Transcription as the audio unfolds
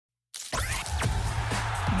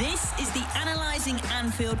This is the Analysing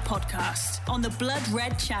Anfield podcast on the Blood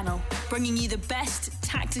Red channel, bringing you the best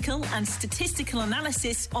tactical and statistical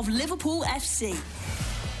analysis of Liverpool FC.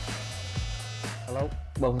 Hello,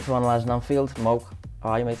 welcome to Analysing Anfield. Mo, how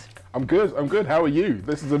are you, mate? I'm good. How are you?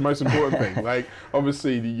 This is the most important thing. Like,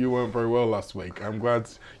 obviously, you weren't very well last week. I'm glad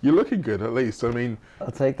you're looking good, at least. I mean... I'll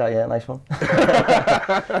take that, yeah, nice one.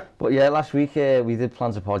 But yeah, last week we did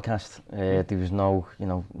plan a podcast. There was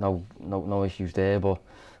no issues there, but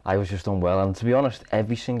I was just unwell. And to be honest,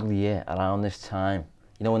 every single year around this time,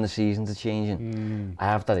 you know, when the seasons are changing, I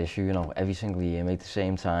have that issue, you know, every single year, mate, the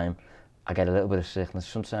same time. I get a little bit of sickness.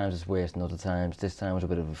 Sometimes it's worse than other times. This time was a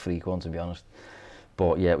bit of a freak one, to be honest.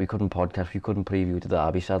 But yeah, we couldn't podcast, we couldn't preview the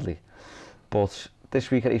derby, sadly. But this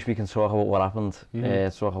week, at least we can talk about what happened,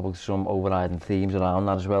 talk about some overriding themes around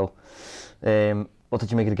that as well. What did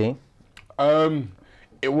you make of the game?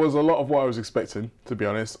 It was a lot of what I was expecting, to be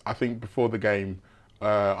honest. I think before the game,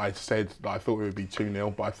 I said that I thought it would be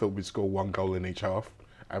 2-0, but I thought we'd score one goal in each half.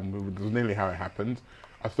 And it was nearly how it happened.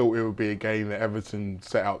 I thought it would be a game that Everton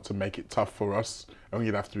set out to make it tough for us, and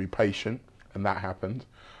we'd have to be patient, and that happened.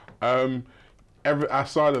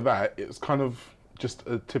 Outside of that, it's kind of just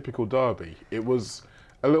a typical derby. It was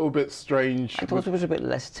a little bit strange. I thought it was a bit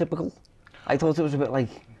less typical. I thought it was a bit like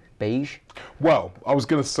beige. Well, I was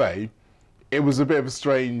going to say, it was a bit of a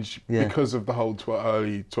strange, because of the whole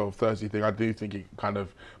early 12:30 thing. I do think it kind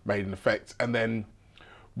of made an effect. And then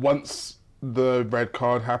once the red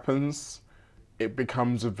card happens, it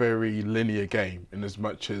becomes a very linear game in as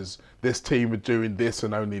much as this team are doing this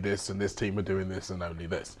and only this, and this team are doing this and only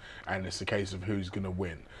this. And it's a case of who's going to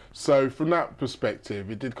win. So from that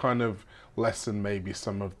perspective, it did kind of lessen maybe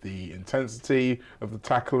some of the intensity of the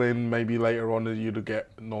tackling, maybe later on as you'd get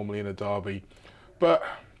normally in a derby. But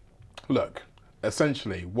look,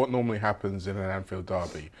 essentially what normally happens in an Anfield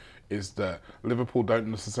derby is that Liverpool don't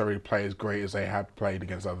necessarily play as great as they have played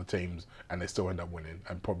against other teams, and they still end up winning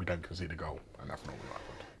and probably don't concede a goal, and that's normally what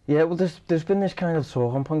happens. Yeah, well, there's been this kind of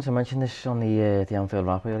talking point. I mentioned this on the Anfield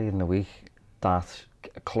wrap earlier in the week, that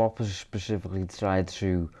Klopp has specifically tried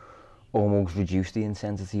to almost reduce the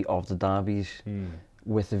intensity of the derbies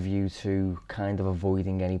with a view to kind of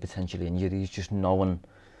avoiding any potential injuries, just knowing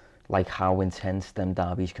like how intense them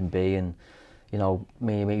derbies can be, and you know,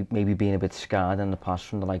 maybe being a bit scarred in the past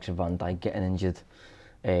from the likes of Van Dijk getting injured.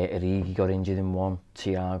 Origi got injured in one.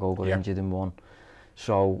 Thiago got injured in one.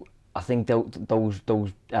 So I think those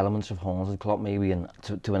elements have haunted Klopp maybe, and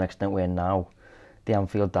to an extent where now the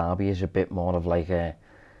Anfield derby is a bit more of like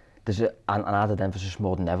there's an added emphasis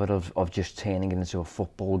more than ever of just turning it into a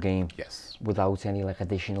football game. Yes. Without any like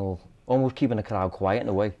additional, almost keeping the crowd quiet in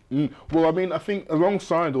a way. Well, I mean, I think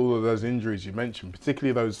alongside all of those injuries you mentioned,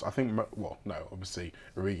 particularly those, obviously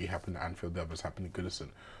Origi happened at Anfield, the others happened at Goodison.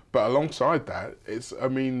 But alongside that,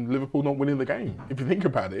 Liverpool not winning the game. If you think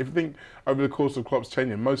about it, if you think over the course of Klopp's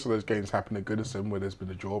tenure, most of those games happened at Goodison where there's been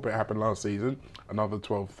a draw, but it happened last season, another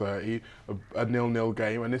 12:30, a 0-0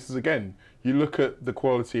 game. And this is, again, you look at the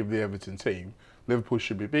quality of the Everton team, Liverpool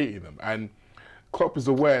should be beating them. And Klopp is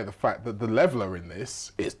aware of the fact that the leveller in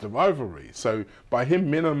this is the rivalry. So by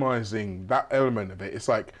him minimising that element of it, it's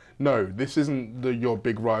like, no, this isn't your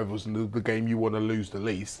big rivals and the game you want to lose the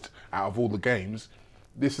least out of all the games.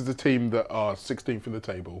 This is a team that are 16th in the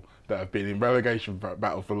table, that have been in relegation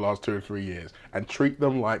battle for the last 2 or 3 years, and treat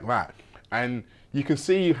them like that. And you can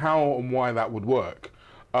see how and why that would work.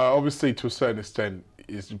 Obviously, to a certain extent,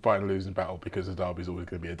 it's fighting a losing battle because the derby is always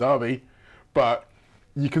going to be a derby. But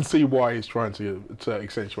you can see why he's trying to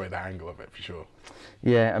accentuate the angle of it, for sure.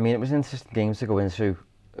 Yeah, I mean, it was an interesting game to go into.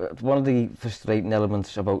 One of the frustrating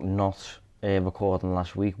elements about not recording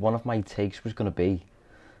last week, one of my takes was going to be,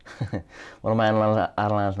 one of my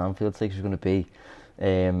Analysing Anfield takes was going to be,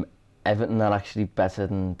 Everton are actually better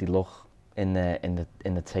than they look in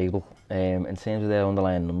the table. In terms of their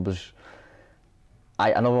underlying numbers,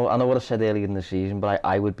 I know what I said earlier in the season, but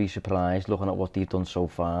I would be surprised looking at what they've done so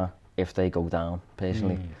far if they go down,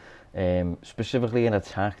 personally. Specifically in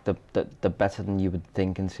attack, they're better than you would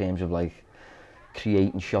think in terms of like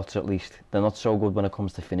creating shots at least. They're not so good when it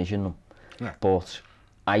comes to finishing them. Yeah. But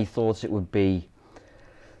I thought it would be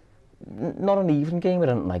not an even game or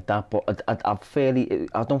anything like that, but I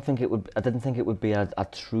didn't think it would be a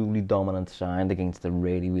truly dominant side against a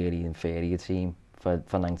really, really inferior team for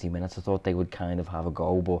 90 minutes. I thought they would kind of have a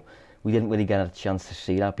go, but we didn't really get a chance to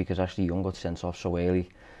see that because Ashley Young got sent off so early,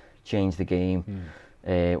 changed the game.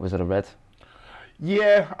 Was it a red?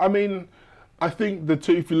 Yeah, I mean, I think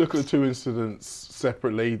if you look at the two incidents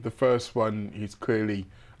separately, the first one, he's clearly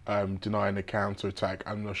denying a counter-attack.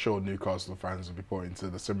 I'm not sure Newcastle fans will be pointing to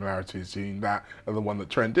the similarities between that and the one that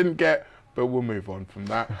Trent didn't get, but we'll move on from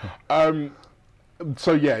that.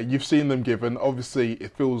 So yeah, you've seen them given. Obviously,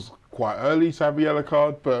 it feels quite early to have a yellow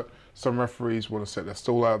card, but some referees want to set their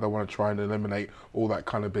stall out. They want to try and eliminate all that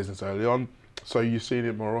kind of business early on. So you're seeing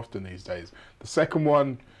it more often these days. The second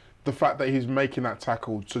one, the fact that he's making that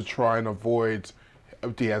tackle to try and avoid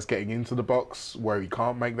Diaz getting into the box where he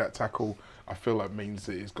can't make that tackle, I feel like means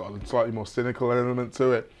that he's got a slightly more cynical element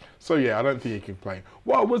to it. So yeah, I don't think he can play.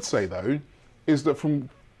 What I would say though, is that from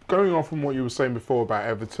going off from what you were saying before about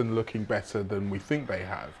Everton looking better than we think they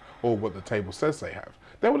have, or what the table says they have,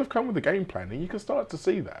 they would have come with a game plan, and you can start to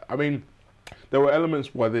see that. I mean, there were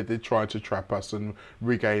elements where they did try to trap us and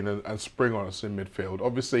regain and spring on us in midfield.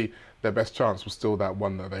 Obviously, their best chance was still that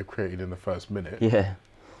one that they created in the first minute. Yeah.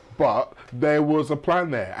 But there was a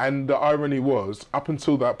plan there, and the irony was, up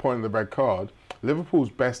until that point of the red card, Liverpool's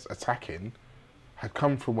best attacking had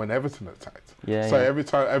come from when Everton attacked. So every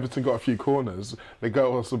time Everton got a few corners, they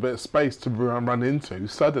got us a bit of space to run into.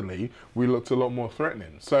 Suddenly, we looked a lot more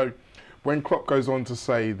threatening. So when Klopp goes on to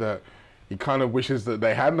say that he kind of wishes that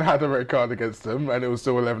they hadn't had a red card against them and it was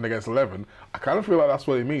still 11 against 11, I kind of feel like that's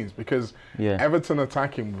what he means, because Everton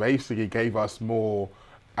attacking basically gave us more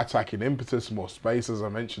attacking impetus, more space, as I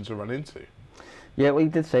mentioned, to run into. Yeah, well, he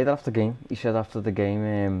did say that after the game. He said after the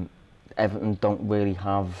game, Everton don't really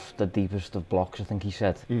have the deepest of blocks, I think he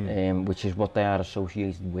said, which is what they are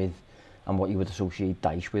associated with and what you would associate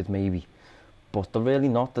Dyche with, maybe. But they're really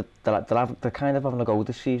not. They're kind of having a go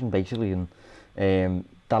this season, basically, and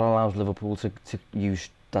that allows Liverpool to use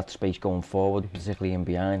that space going forward, particularly in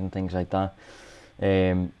behind and things like that.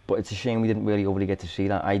 But it's a shame we didn't really overly get to see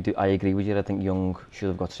that. I agree with you. I think Young should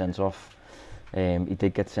have got sent off. He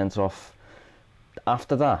did get sent off.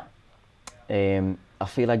 After that, I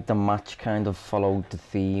feel like the match kind of followed the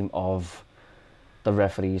theme of the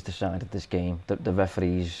referees decided this game. The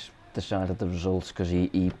referees decided the results, because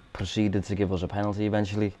he proceeded to give us a penalty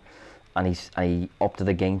eventually, and he opted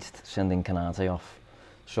against sending Kanate off.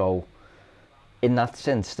 So in that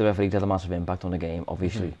sense, the referee had a massive impact on the game,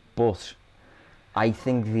 obviously. But I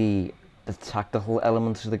think the tactical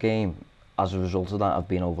elements of the game, as a result of that, have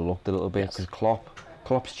been overlooked a little bit, because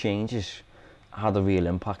Klopp's changes had a real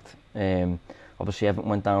impact. Obviously, Everton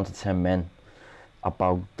went down to 10 men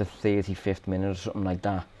about the 35th minute or something like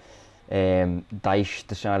that. Dyche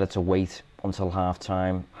decided to wait until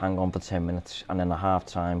half-time, hang on for 10 minutes, and then at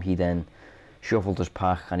half-time he then shuffled his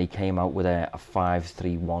pack and he came out with a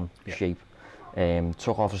 5-3-1 shape.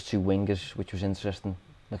 Took off his two wingers, which was interesting,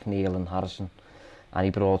 McNeil and Harrison, and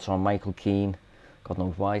he brought on Michael Keane, God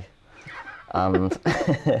knows why, and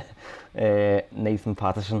Nathan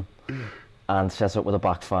Patterson, and set up with a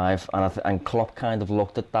back five. And Klopp kind of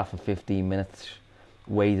looked at that for 15 minutes,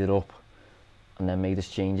 weighed it up, and then made his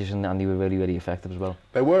changes, and they were really, really effective as well.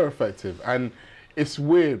 They were effective, and it's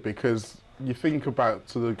weird because you think about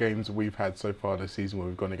the games we've had so far this season where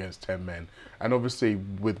we've gone against 10 men, and obviously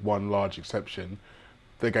with one large exception,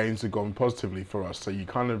 the games have gone positively for us, so you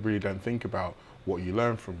kind of really don't think about what you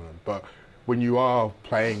learn from them. But when you are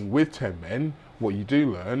playing with 10 men, what you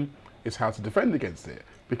do learn is how to defend against it,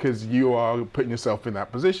 because you are putting yourself in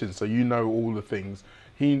that position, so you know all the things.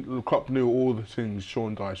 Klopp knew all the things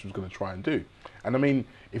Sean Dyche was going to try and do. And I mean,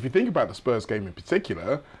 if you think about the Spurs game in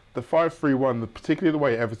particular, the 5-3-1, particularly the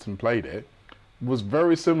way Everton played it, was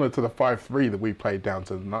very similar to the 5-3 that we played down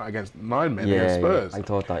to against 9 men against Spurs. Yeah, I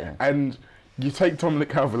thought that, yeah. And you take Dominic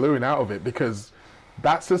Calvert-Lewin out of it, because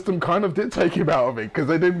that system kind of did take him out of it, because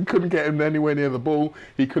they couldn't get him anywhere near the ball.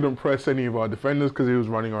 He couldn't press any of our defenders because he was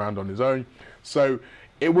running around on his own. So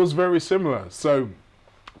it was very similar. So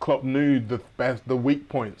Klopp knew the weak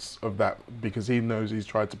points of that, because he knows he's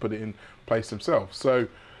tried to put it in place himself. So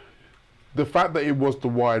the fact that it was the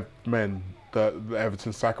wide men that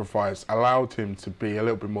Everton sacrificed allowed him to be a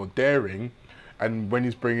little bit more daring, and when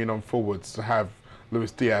he's bringing on forwards, to have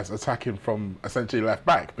Luis Diaz attacking from essentially left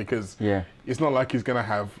back, because it's not like he's going to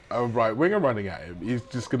have a right winger running at him. He's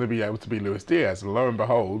just going to be able to be Luis Diaz, and lo and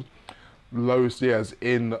behold, Luis Diaz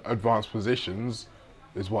in advanced positions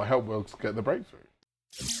is what helped us get the breakthrough.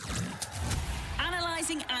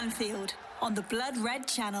 Analysing Anfield on the Blood Red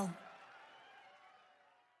Channel.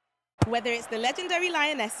 Whether it's the legendary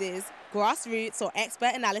Lionesses, grassroots, or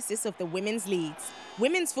expert analysis of the women's leagues,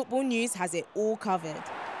 Women's Football News has it all covered.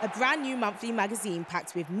 A brand new monthly magazine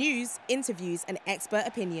packed with news, interviews, and expert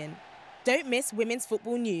opinion. Don't miss Women's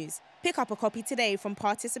Football News. Pick up a copy today from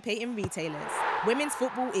participating retailers. Women's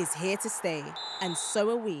football is here to stay, and so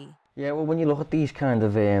are we. Yeah, well, when you look at these kind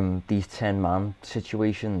of these 10-man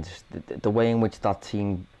situations, the way in which that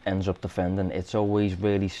team ends up defending, it's always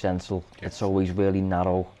really central. It's always really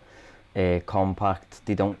narrow, compact.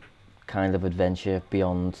 They don't kind of adventure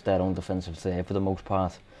beyond their own defensive third for the most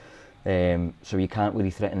part. So you can't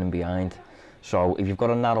really threaten them behind. So if you've got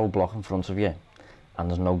a narrow block in front of you and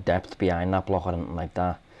there's no depth behind that block or anything like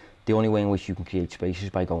that, the only way in which you can create space is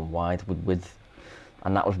by going wide with width.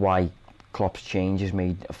 And that was why Klopp's changes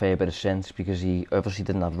made a fair bit of sense, because he obviously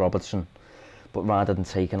didn't have Robertson, but rather than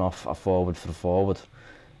taking off a forward for the forward,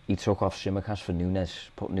 he took off Tsimikas for Núñez,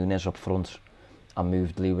 put Núñez up front and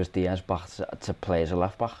moved Luis Diaz back to play as a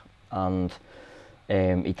left back. And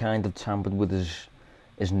he kind of tampered with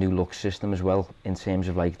his new look system as well, in terms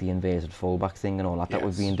of like the inverted fullback thing and all that that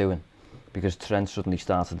we've been doing, because Trent suddenly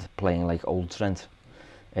started playing like old Trent.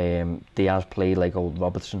 Diaz played like old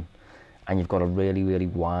Robertson, and you've got a really, really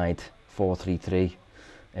wide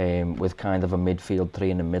 4-3-3 with kind of a midfield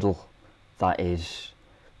three in the middle that is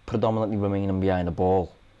predominantly remaining behind the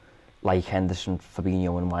ball, like Henderson,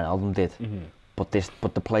 Fabinho and Wijnaldum did. But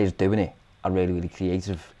the players doing it are really, really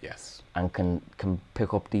creative. Yes. And can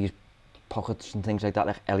pick up these pockets and things like that,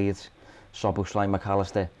 like Elliott, Szoboszlai,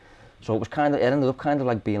 McAllister. So it ended up kind of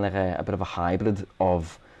like being like a bit of a hybrid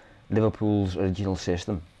of Liverpool's original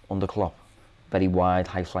system under Klopp, very wide,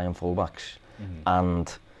 high-flying fullbacks,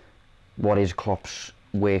 and what is Klopp's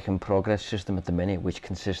work in progress system at the minute, which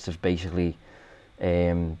consists of basically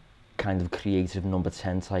kind of creative number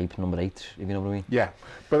 10 type, number 8, if you know what I mean. Yeah,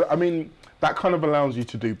 but I mean, that kind of allows you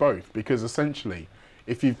to do both, because essentially,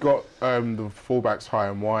 if you've got the fullbacks high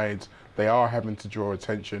and wide, they are having to draw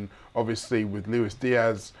attention. Obviously, with Luis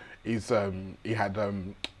Diaz, he had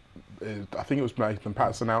I think it was Nathan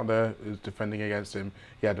Patterson out there who was defending against him.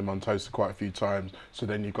 He had him on toast quite a few times. So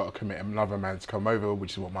then you've got to commit another man to come over,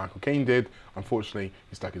 which is what Michael Keane did. Unfortunately,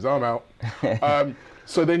 he stuck his arm out.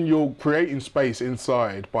 So then you're creating space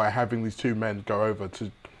inside by having these two men go over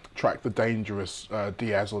to track the dangerous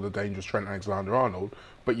Diaz or the dangerous Trent Alexander-Arnold,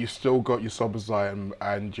 but you've still got your Szoboszlai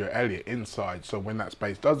and your Elliott inside, so when that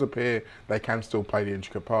space does appear, they can still play the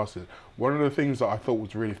intricate passes. One of the things that I thought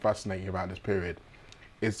was really fascinating about this period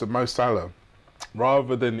is that Mo Salah,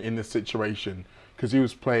 rather than in this situation, because he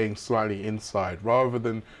was playing slightly inside, rather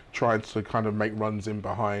than trying to kind of make runs in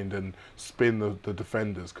behind and spin the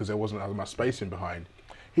defenders because there wasn't as much space in behind,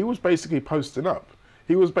 he was basically posting up.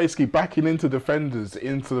 He was basically backing into defenders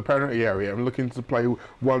into the penalty area and looking to play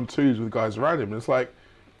 1-2s with guys around him. And it's like,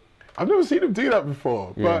 I've never seen him do that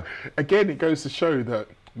before. Yeah. But again, it goes to show that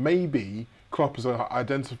maybe Klopp has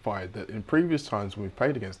identified that in previous times when we've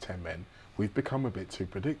played against 10 men, we've become a bit too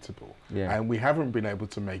predictable. Yeah. And we haven't been able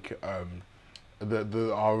to make our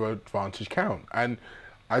advantage count. And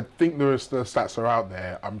I think the stats are out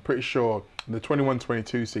there. I'm pretty sure in the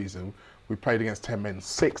 21-22 season, we played against 10 men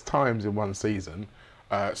 6 times in one season,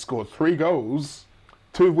 scored 3 goals,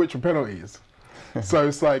 2 of which were penalties. So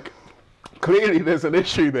it's like, clearly there's an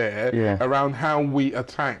issue there around how we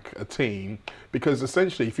attack a team, because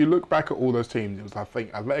essentially if you look back at all those teams, it was, I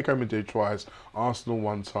think, Atletico Madrid twice, Arsenal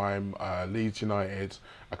one time, Leeds United,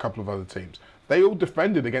 a couple of other teams. They all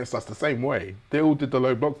defended against us the same way. They all did the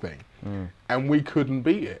low block thing, and we couldn't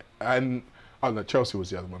beat it. And Chelsea was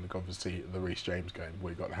the other one, obviously, the Reece James game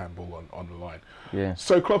where he got the handball on the line. Yeah.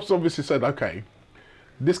 So Klopp's obviously said, okay,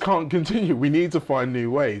 this can't continue. We need to find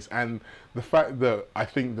new ways. And the fact that I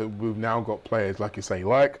think that we've now got players, like you say,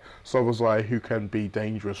 like Szoboszlai, who can be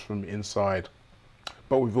dangerous from inside,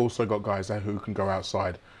 but we've also got guys there who can go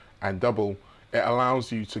outside and double. It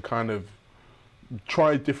allows you to kind of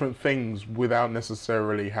try different things without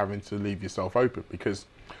necessarily having to leave yourself open, because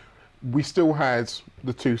we still had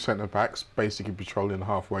the 2 centre-backs basically patrolling the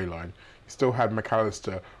halfway line. You still had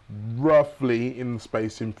McAllister roughly in the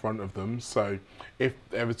space in front of them, so if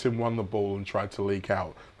Everton won the ball and tried to leak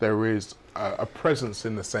out, there is a presence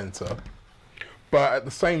in the centre. But at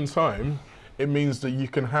the same time, it means that you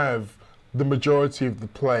can have the majority of the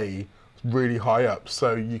play really high up,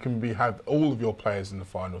 so you can have all of your players in the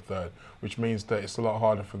final third, which means that it's a lot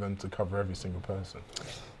harder for them to cover every single person.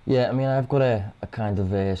 Yeah, I mean, I've got a kind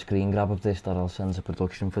of a screen grab of this that I'll send to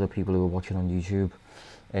production for the people who are watching on YouTube.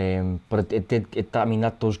 But I mean,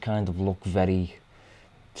 that does kind of look very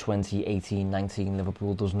 2018-19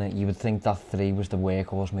 Liverpool, doesn't it? You would think that 3 was the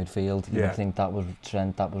workhorse midfield. You would think that was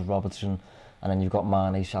Trent, that was Robertson, and then you've got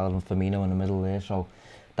Mane, Salah and Firmino in the middle there. So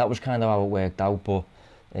that was kind of how it worked out. But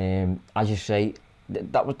as you say,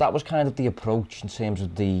 that was kind of the approach in terms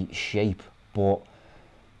of the shape. But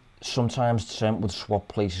sometimes Trent would swap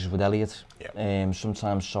places with Elliott. Yep.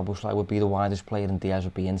 Sometimes Szoboszlai would be the widest player and Diaz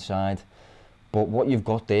would be inside. But what you've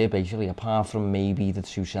got there, basically, apart from maybe the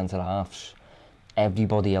 2 centre-halves,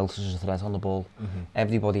 everybody else is a threat on the ball.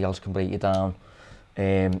 Everybody else can break you down.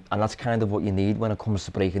 And that's kind of what you need when it comes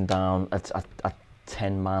to breaking down a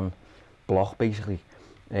 10-man block, basically.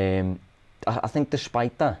 I think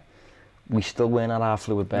despite that, we still weren't at our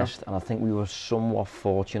fluid best, and I think we were somewhat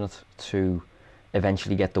fortunate to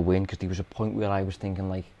eventually get the win, because there was a point where I was thinking,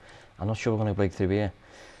 like, I'm not sure we're going to break through here,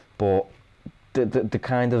 but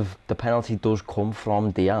the penalty does come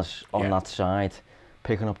from Diaz on that side,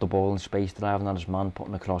 picking up the ball in space, driving at his man,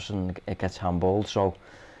 putting across, and it gets handballed. So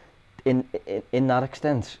in that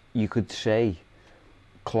extent, you could say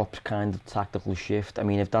Klopp's kind of tactical shift. I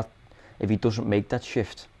mean, if he doesn't make that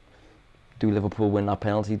shift, do Liverpool win that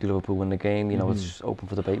penalty? Do Liverpool win the game? You know, it's open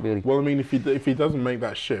for debate, really. Well, I mean, if he doesn't make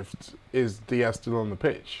that shift, is Diaz still on the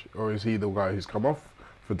pitch, or is he the guy who's come off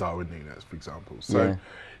for Darwin Núñez, for example? So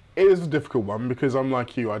it is a difficult one, because I'm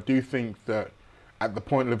like you. I do think that at the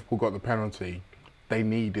point Liverpool got the penalty, they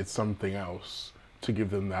needed something else to give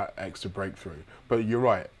them that extra breakthrough. But you're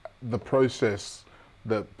right. The process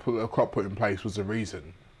that Klopp put in place was the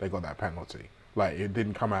reason they got that penalty. Like, it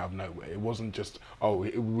didn't come out of nowhere. It wasn't just,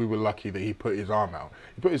 we were lucky that he put his arm out.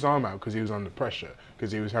 He put his arm out because he was under pressure, because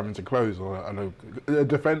he was having to close on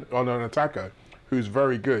an attacker who's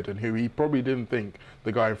very good, and who he probably didn't think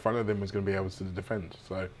the guy in front of him was going to be able to defend.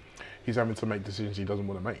 So he's having to make decisions he doesn't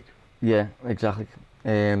want to make. Yeah, exactly.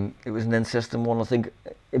 It was an interesting one. I think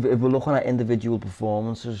if we're looking at individual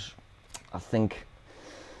performances, I think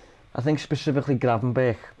specifically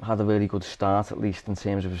Gravenberch had a really good start, at least in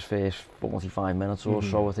terms of his first 45 minutes or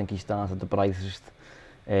so. I think he started the brightest.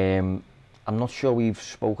 I'm not sure we've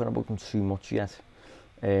spoken about him too much yet.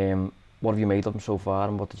 What have you made of him so far,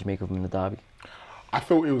 and what did you make of him in the derby? I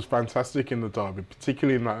thought he was fantastic in the derby,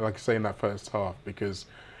 particularly in that, like I say, in that first half, because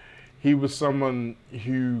he was someone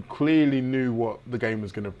who clearly knew what the game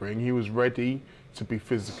was going to bring. He was ready to be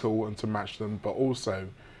physical and to match them, but also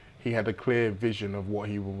he had a clear vision of what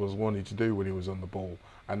he was wanting to do when he was on the ball,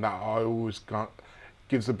 and that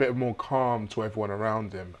gives a bit more calm to everyone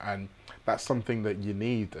around him, and that's something that you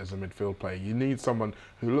need as a midfield player. You need someone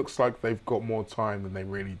who looks like they've got more time than they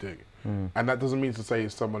really do. And that doesn't mean to say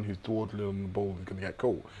it's someone who's dawdling on the ball is going to get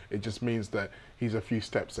caught. It just means that he's a few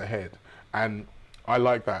steps ahead, and I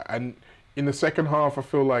like that. And in the second half, I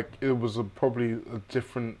feel like it was probably a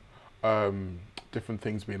different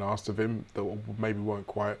things being asked of him that maybe weren't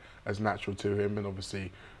quite as natural to him, and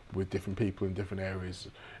obviously with different people in different areas,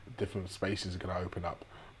 different spaces are going to open up.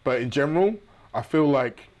 But in general, I feel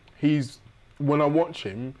like when I watch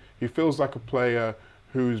him, he feels like a player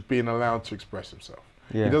who's being allowed to express himself.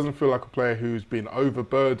 He doesn't feel like a player who's been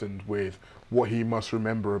overburdened with what he must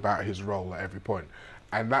remember about his role at every point.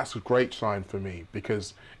 And that's a great sign for me,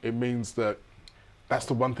 because it means that that's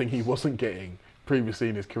the one thing he wasn't getting previously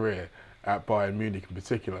in his career at Bayern Munich in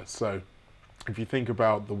particular. So if you think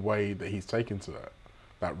about the way that he's taken to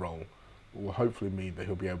that role, will hopefully mean that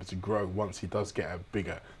he'll be able to grow once he does get a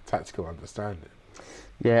bigger tactical understanding.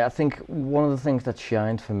 Yeah, I think one of the things that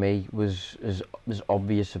shined for me was his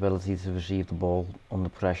obvious ability to receive the ball under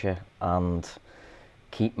pressure and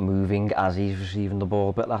keep moving as he's receiving the ball,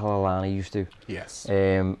 a bit like Lallana used to. Yes.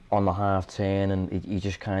 On the half turn, and he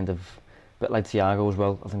just kind of, a bit like Thiago as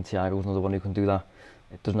well. I think Thiago's another one who can do that.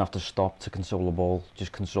 It doesn't have to stop to control the ball,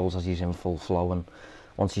 just controls as he's in full flow, and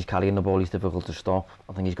once he's carrying the ball, he's difficult to stop.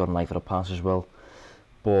 I think he's got an eye for a pass as well.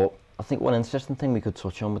 But I think one interesting thing we could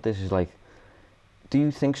touch on with this is, like, do you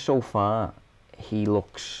think so far he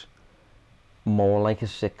looks more like a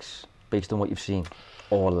 6 based on what you've seen,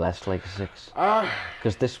 or less like a 6?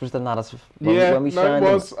 Because this was the narrative when we signed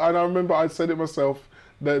him. And I remember I said it myself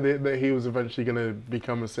that he was eventually going to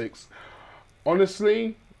become a 6.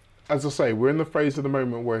 Honestly, as I say, we're in the phase of the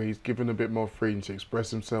moment where he's given a bit more freedom to express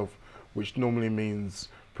himself, which normally means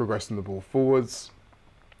progressing the ball forwards.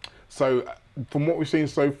 So from what we've seen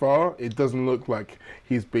so far, it doesn't look like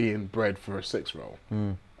he's being bred for a 6 role.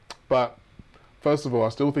 But first of all, I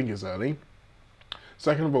still think it's early.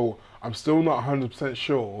 Second of all, I'm still not 100%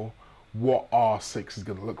 sure what our 6 is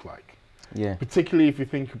going to look like. Yeah. Particularly if you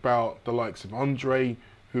think about the likes of Andre,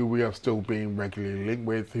 who we are still being regularly linked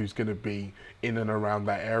with, who's going to be in and around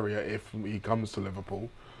that area if he comes to Liverpool.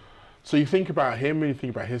 So you think about him, and you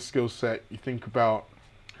think about his skill set, you think about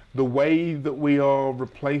the way that we are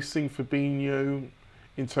replacing Fabinho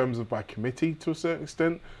in terms of by committee to a certain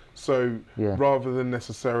extent. So rather than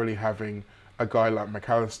necessarily having a guy like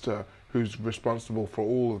McAllister who's responsible for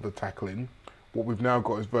all of the tackling, what we've now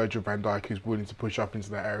got is Virgil van Dijk, who's willing to push up into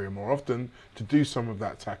that area more often to do some of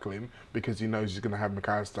that tackling, because he knows he's going to have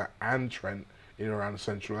McAllister and Trent in and around the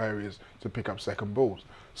central areas to pick up second balls.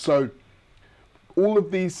 So all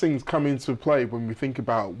of these things come into play when we think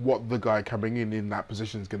about what the guy coming in that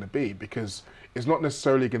position is going to be, because it's not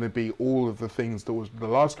necessarily going to be all of the things that the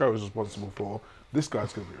last guy was responsible for. This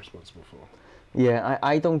guy's going to be responsible for. Yeah,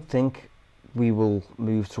 I don't think we will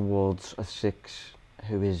move towards a 6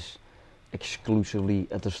 who is exclusively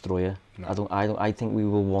a destroyer. No. I think we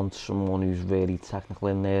will want someone who's really technical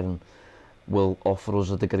in there and will offer us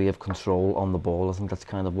a degree of control on the ball. I think that's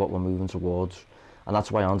kind of what we're moving towards, and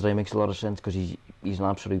that's why Andre makes a lot of sense, because he's an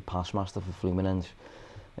absolute pass master for Fluminense.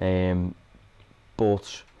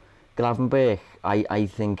 But Gravenberch, I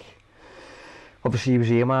think, obviously he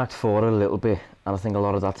was earmarked for it a little bit, and I think a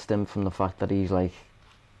lot of that stemmed from the fact that he's like,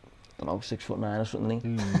 I don't know, 6'9" or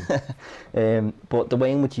something. But the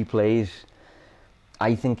way in which he plays,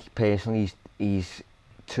 I think personally he's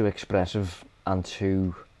too expressive and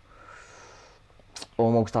too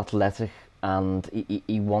almost athletic, and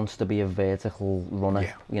he wants to be a vertical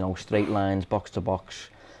runner, you know, straight lines, box to box,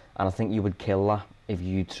 and I think you would kill that if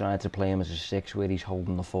you tried to play him as a 6 where he's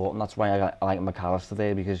holding the fort, and that's why I like McAllister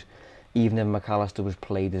there, because even if McAllister was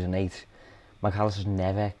played as an 8, McAllister's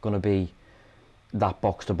never going to be that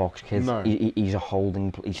box-to-box kid. No. He's a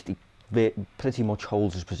holding. He pretty much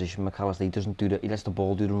holds his position. McAllister, he doesn't do that. He lets the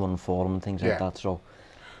ball do the run for him and things like that. So,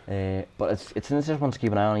 but it's an interesting one to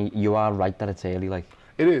keep an eye on. You are right that it's early, like.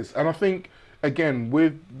 It is, and I think again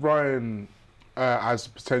with Ryan as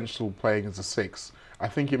potential playing as a 6, I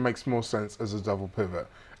think it makes more sense as a double pivot.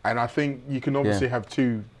 And I think you can obviously have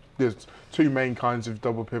two. There's two main kinds of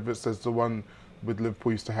double pivots. There's the one with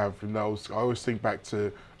Liverpool used to have. And I always think back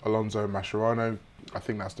to Alonso and Mascherano. I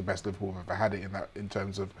think that's the best Liverpool have ever had it in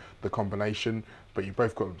terms of the combination. But you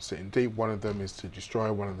both got them sitting deep. One of them is to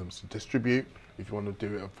destroy, one of them is to distribute, if you want to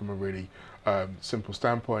do it from a really simple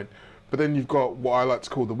standpoint. But then you've got what I like to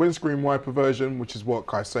call the windscreen wiper version, which is what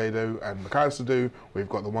Caicedo and McAllister do. We've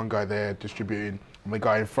got the one guy there distributing, and the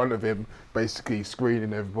guy in front of him basically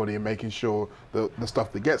screening everybody and making sure that the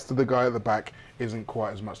stuff that gets to the guy at the back isn't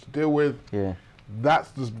quite as much to deal with. Yeah.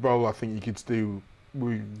 That's the role I think you could do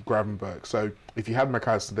with Gravenberch. So if you had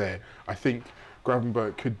McAllister there, I think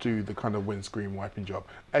Gravenberch could do the kind of windscreen wiping job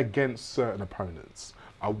against certain opponents.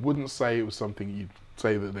 I wouldn't say it was something you'd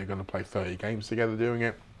say that they're going to play 30 games together doing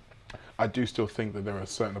it. I do still think that there are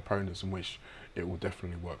certain opponents in which it will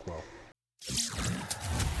definitely work well.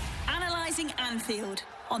 Analysing Anfield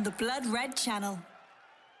on the Blood Red channel.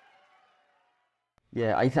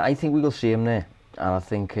 Yeah, I think we will see him there, and I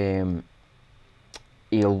think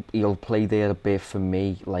he'll play there a bit for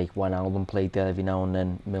me, like when Alban played there every now and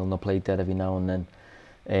then, Milner played there every now and then,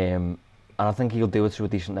 and I think he'll do it to a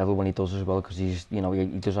decent level when he does as well, because he's, you know, he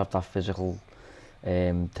does have that physical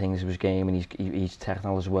things of his game, and he's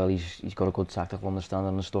technical as well. He's got a good tactical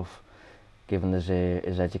understanding and stuff, given his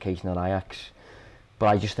education at Ajax. But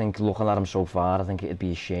I just think, looking at him so far, I think it'd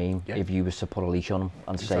be a shame if you was to put a leash on him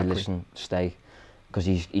and say, listen, stay, because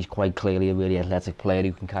he's quite clearly a really athletic player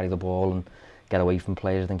who can carry the ball and get away from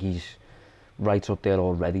players. I think he's right up there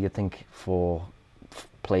already, I think, for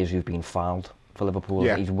players who've been fouled for Liverpool.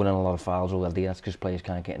 He's winning a lot of fouls already. That's because players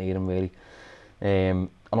can't get near him, really.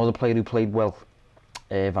 Another player who played well,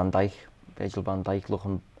 Van Dijk, Virgil van Dijk,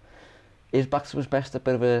 looking, is back to his best a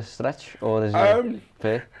bit of a stretch, or is it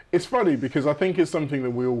fair? It's funny because I think it's something that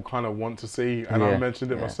we all kind of want to see, and I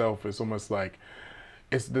mentioned it myself. It's almost like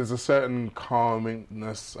there's a certain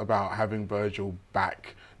calmingness about having Virgil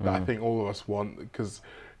back that I think all of us want, because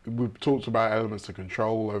we've talked about elements of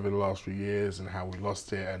control over the last few years and how we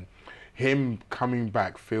lost it, and him coming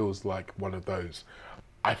back feels like one of those.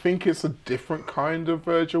 I think it's a different kind of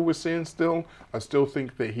Virgil we're seeing still. I still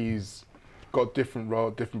think that he's got different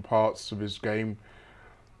parts of his game.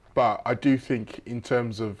 But I do think in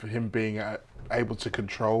terms of him being able to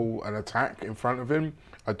control an attack in front of him,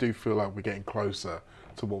 I do feel like we're getting closer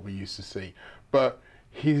to what we used to see. But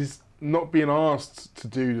he's not being asked to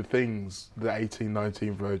do the things that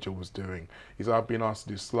 18-19 Virgil was doing. He's being asked to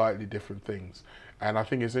do slightly different things. And I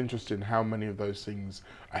think it's interesting how many of those things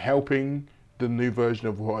are helping the new version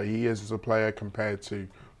of what he is as a player compared to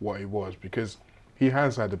what he was, because he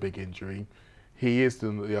has had a big injury. He is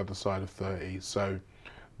on the other side of 30, so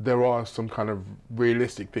there are some kind of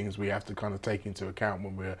realistic things we have to kind of take into account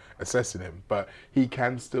when we're assessing him, but he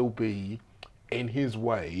can still be, in his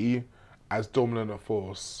way, as dominant a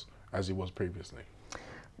force as he was previously.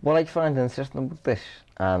 What I find interesting with this,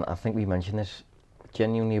 and I think we mentioned this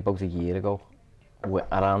genuinely about a year ago,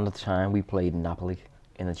 around the time we played Napoli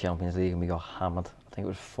in the Champions League and we got hammered. I think it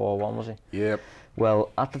was 4-1, was it? Yep.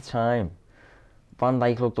 Well, at the time, Van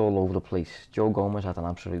Dijk looked all over the place. Joe Gomez had an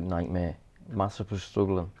absolute nightmare. Matip was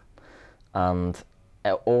struggling. And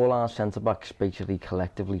all our centre-backs basically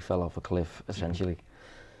collectively fell off a cliff, essentially.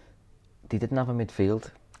 They didn't have a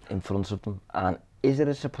midfield in front of them. And is it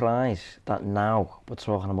a surprise that now we're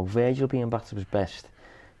talking about Virgil being back to his best,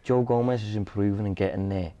 Joe Gomez is improving and getting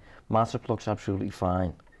there, Matip looks absolutely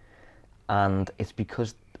fine, And it's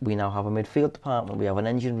because we now have a midfield department, we have an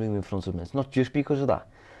engine room in front of them. It's not just because of that,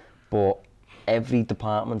 but every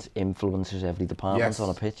department influences every department on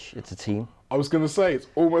a pitch. It's a team. I was going to say, it's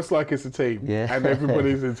almost like it's a team, and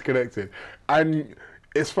everybody's interconnected. And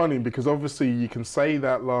it's funny because obviously you can say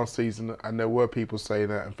that last season, and there were people saying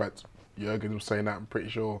that. In fact, Jurgen was saying that. I'm pretty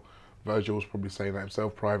sure Virgil was probably saying that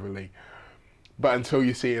himself privately. But until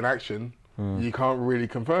you see it in action, you can't really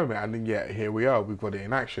confirm it. And then yet here we are, we've got it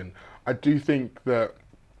in action. I do think that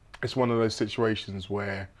it's one of those situations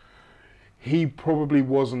where he probably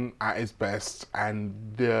wasn't at his best, and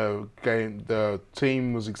the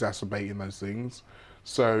team was exacerbating those things.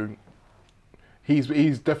 So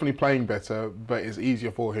he's definitely playing better, but it's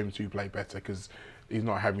easier for him to play better because he's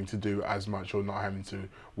not having to do as much or not having to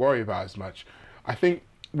worry about as much. I think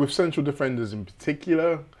with central defenders in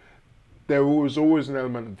particular, there was always an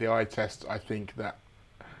element of the eye test, I think, that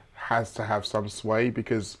has to have some sway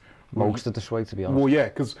because... Most of the sway, to be honest. Well, yeah,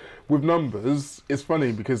 because with numbers, it's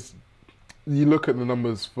funny because you look at the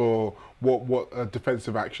numbers for what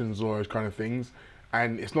defensive actions or those kind of things,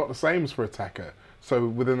 and it's not the same as for attacker. So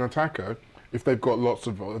with an attacker, if they've got lots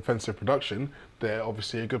of offensive production, they're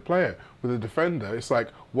obviously a good player. With a defender, it's like,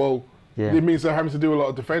 well, it means they're having to do a lot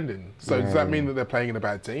of defending. So does that mean that they're playing in a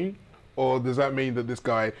bad team? Or does that mean that this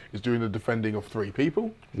guy is doing the defending of 3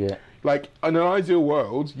 people? Yeah. Like, in an ideal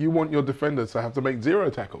world, you want your defender to have to make 0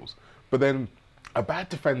 tackles. But then a bad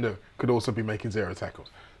defender could also be making 0 tackles.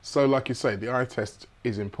 So, like you say, the eye test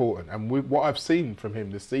is important. And what I've seen from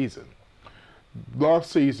him this season,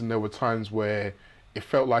 last season there were times where it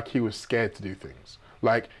felt like he was scared to do things.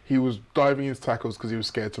 Like, he was diving into tackles because he was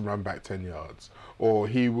scared to run back 10 yards. Or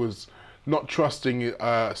he was not trusting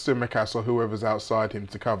Simicast or whoever's outside him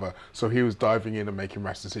to cover, so he was diving in and making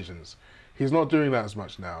rash decisions. He's not doing that as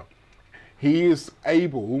much now. He is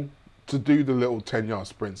able to do the little 10-yard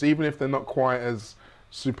sprints, even if they're not quite as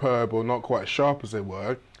superb or not quite as sharp as they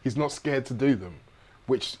were. He's not scared to do them,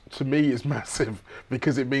 which to me is massive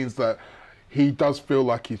because it means that he does feel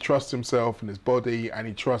like he trusts himself and his body, and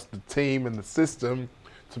he trusts the team and the system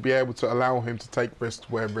to be able to allow him to take risks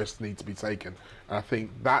where risks need to be taken. And I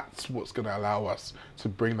think that's what's going to allow us to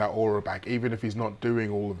bring that aura back, even if he's not doing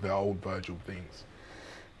all of the old Virgil things.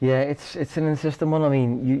 Yeah, it's an interesting one. I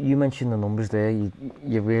mean, you mentioned the numbers there.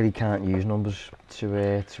 You really can't use numbers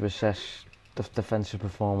to assess the defensive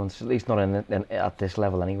performance, at least not at this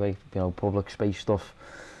level anyway. You know, public space stuff.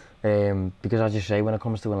 Because as you say, when it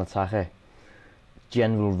comes to an attacker,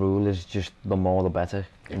 general rule is just the more the better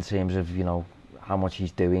in terms of, you know, how much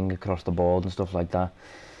he's doing across the board and stuff like that.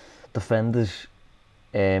 Defenders,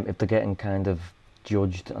 if they're getting kind of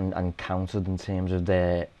judged and counted in terms of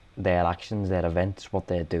their actions, their events, what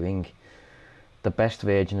they're doing, the best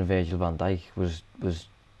version of Virgil van Dijk was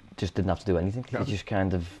just didn't have to do anything. No. He just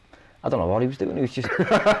kind of, I don't know what he was doing. He was just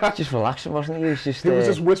relaxing, wasn't he? He was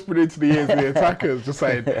just whispering into the ears of the attackers, just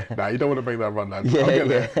saying, "Nah, you don't want to make that run, lad. I'll get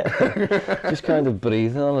there." Just kind of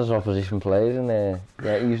breathing on his opposition players and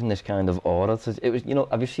using this kind of aura. It was, you know,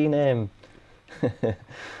 have you seen The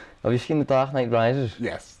Dark Knight Rises?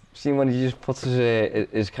 Yes. Seen when he just puts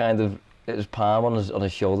his palm on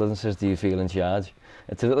his shoulder and says, "Do you feel in charge?"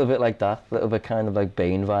 It's a little bit like that, a little bit kind of like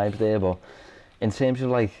Bane vibes there. But in terms of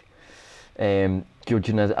like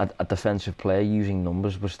judging a defensive player using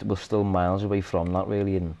numbers, we're still miles away from that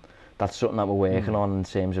really, and that's something that we're working on in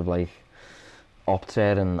terms of like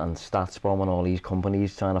Opta and StatsBomb and all these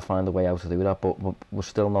companies trying to find a way out to do that, but we're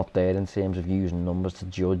still not there in terms of using numbers to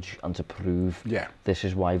judge and to prove this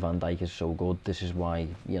is why Van Dijk is so good, this is why,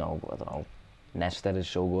 you know, I don't know, Nesta is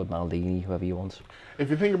so good, Maldini, whoever you want. If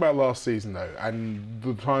you think about last season though, and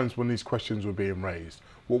the times when these questions were being raised,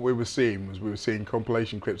 what we were seeing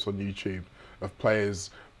compilation clips on YouTube of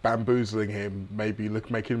players bamboozling him, maybe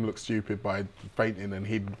making him look stupid by fainting, and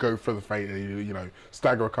he'd go for the feint and he'd, you know,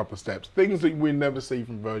 stagger a couple of steps. Things that we never see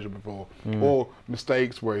from Virgil before, or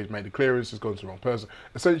mistakes where he's made a clearance, has gone to the wrong person.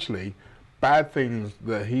 Essentially, bad things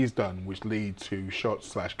that he's done which lead to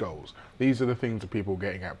shots/goals. These are the things that people are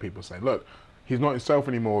getting at. People saying, look, he's not himself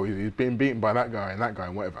anymore. He's being beaten by that guy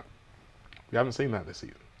and whatever. We haven't seen that this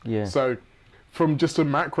season. Yeah. So, from just a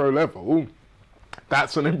macro level,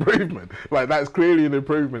 that's an improvement. Like, that's clearly an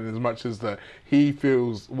improvement as much as that he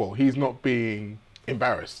feels, well, he's not being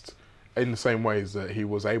embarrassed in the same ways that he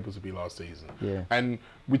was able to be last season. Yeah. And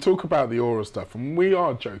we talk about the aura stuff, and we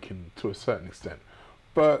are joking to a certain extent.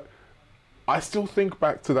 But I still think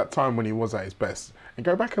back to that time when he was at his best and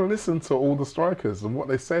go back and listen to all the strikers and what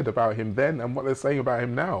they said about him then and what they're saying about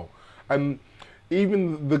him now. And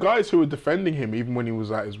even the guys who were defending him, even when he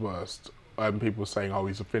was at his worst, people were saying, oh,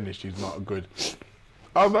 he's finished, he's not good.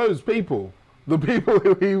 Are those people the people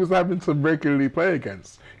who he was having to regularly play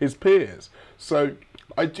against, his peers. So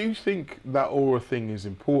I do think that aura thing is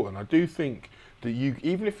important. I do think that you,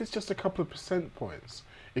 even if it's just a couple of percent points,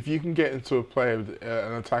 if you can get into a player,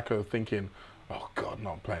 an attacker thinking, oh God,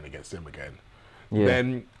 no, I'm playing against him again,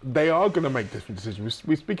 then they are going to make different decisions.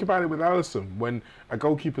 We speak about it with Alisson. When a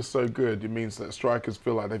goalkeeper's so good, it means that strikers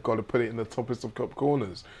feel like they've got to put it in the toughest of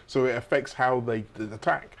corners. So it affects how they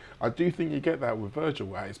attack. I do think you get that with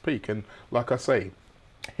Virgil at his peak. And like I say,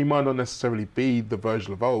 he might not necessarily be the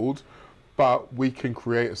Virgil of old, but we can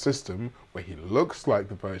create a system where he looks like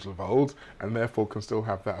the Virgil of old and therefore can still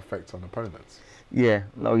have that effect on opponents. Yeah,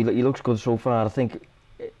 no, he looks good so far. I think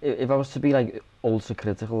if I was to be like ultra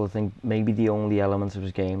critical, I think maybe the only element of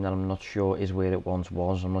his game that I'm not sure is where it once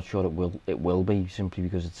was. I'm not sure it will be, simply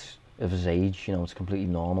because it's of his age. You know, it's completely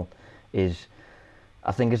normal.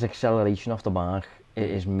 I think his acceleration off the mark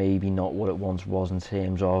is maybe not what it once was in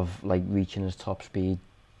terms of like reaching his top speed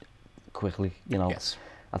quickly. You know, Yes.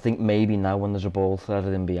 I think maybe now when there's a ball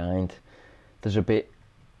threaded in behind, there's a bit,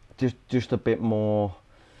 just a bit more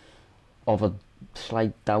of a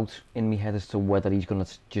slight doubt in my head as to whether he's going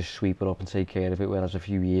to just sweep it up and take care of it, whereas a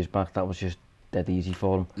few years back that was just dead easy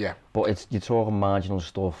for him. Yeah. But you're talking marginal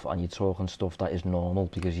stuff, and you're talking stuff that is normal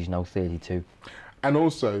because he's now 32. And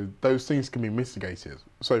also, those things can be mitigated.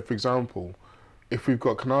 So, for example, if we've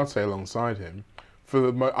got Konate alongside him,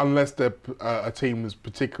 unless a team is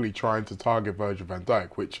particularly trying to target Virgil van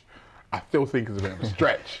Dijk, which I still think is a bit of a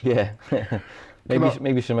stretch. Yeah.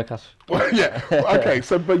 Maybe Simicast. Well, yeah. Okay.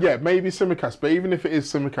 So, but yeah, maybe Simicast. But even if it is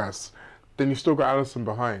Simicast, then you've still got Alisson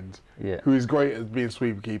behind, who is great at being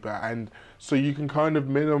sweeper keeper, and so you can kind of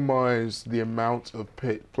minimise the amount of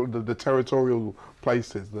the territorial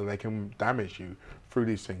places that they can damage you through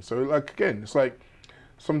these things. So, like again, it's like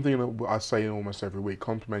something that I say almost every week: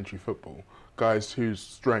 complementary football. Guys whose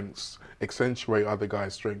strengths accentuate other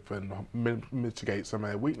guys' strength and mitigate some of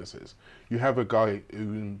their weaknesses. You have a guy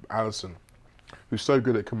Alisson, who's so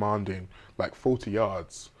good at commanding like 40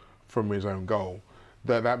 yards from his own goal,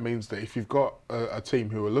 that means that if you've got a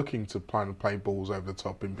team who are looking to play balls over the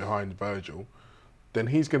top and behind Virgil, then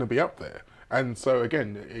he's going to be up there. And so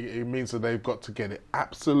again, it means that they've got to get it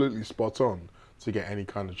absolutely spot on to get any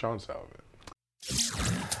kind of chance out of it.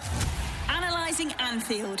 Analysing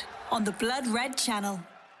Anfield on the Blood Red channel.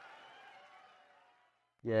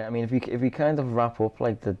 Yeah, I mean, if we kind of wrap up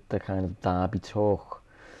like the kind of derby talk,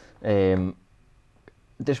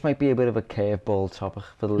 this might be a bit of a curveball topic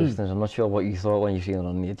for the listeners. I'm not sure what you thought when you seen it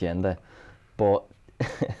on the agenda, but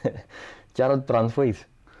Jarrad Branthwaite,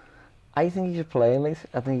 I think he's a player, mate.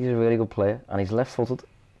 I think he's a really good player, and he's left-footed.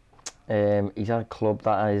 He's at a club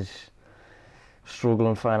that is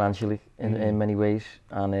struggling financially in many ways,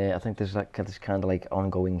 and I think there's like this kind of like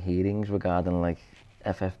ongoing hearings regarding like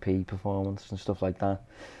FFP performance and stuff like that.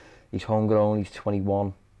 He's homegrown, he's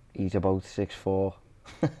 21, he's about 6'4".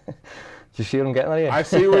 Do you see what I'm getting at here? I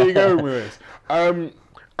see where you're going with this.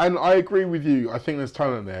 And I agree with you. I think there's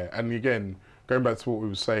talent there. And again, going back to what we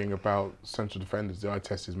were saying about central defenders, the eye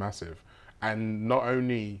test is massive. And not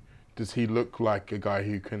only does he look like a guy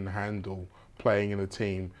who can handle playing in a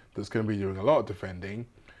team that's going to be doing a lot of defending,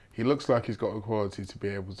 he looks like he's got the quality to be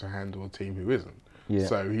able to handle a team who isn't. Yeah.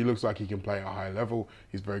 So he looks like he can play at a high level.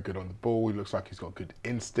 He's very good on the ball. He looks like he's got good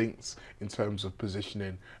instincts in terms of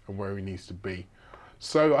positioning and where he needs to be.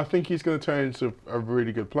 So I think he's going to turn into a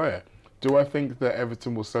really good player. Do I think that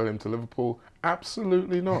Everton will sell him to Liverpool?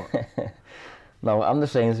 Absolutely not. No, I'm the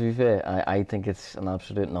same, to be fair. I think it's an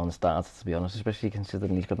absolute non-starter, to be honest, especially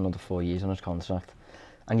considering he's got another 4 years on his contract.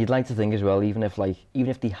 And you'd like to think as well, even if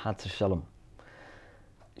they had to sell him,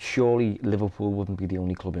 surely Liverpool wouldn't be the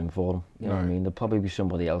only club in for him. You know what I mean? There'd probably be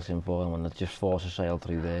somebody else in for him, and they'd just force a sale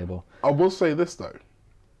through there. But I will say this though,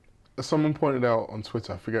 someone pointed out on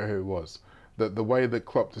Twitter, I forget who it was, that the way that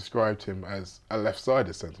Klopp described him as a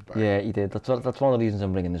left-sided centre-back. Yeah, he did. That's one of the reasons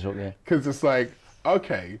I'm bringing this up, yeah. Because it's like,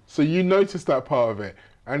 okay, so you noticed that part of it,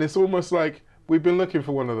 and it's almost like we've been looking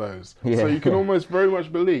for one of those. Yeah. So you can almost very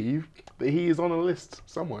much believe that he is on a list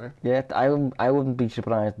somewhere. Yeah, I wouldn't be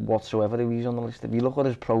surprised whatsoever if he's on the list. If you look at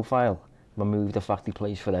his profile, remove the fact he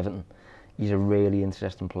plays for Everton, he's a really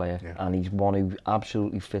interesting player, and he's one who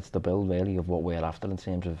absolutely fits the bill, really, of what we're after in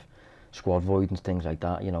terms of squad void and things like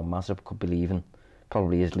that. You know, Masip could be leaving,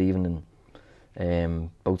 probably is leaving in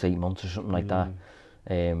about 8 months or something like that.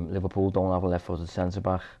 Liverpool don't have a left-footed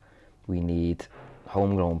centre-back. We need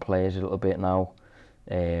homegrown players a little bit now.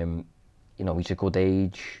 You know, he's a good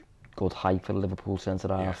age, good height for the Liverpool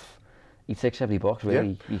centre-half. He ticks every box,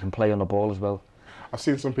 really. He can play on the ball as well. I've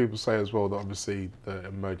seen some people say as well that obviously the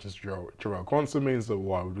emergence of Jarrad Quansah means that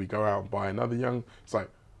why would we go out and buy another young? It's like,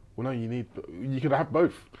 Well, no, you could have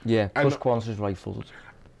both. Yeah, And- plus Quan's right-footed.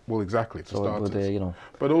 Well, exactly, to So start it would, you know.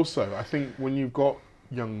 But also, I think when you've got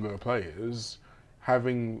younger players,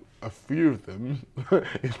 having a few of them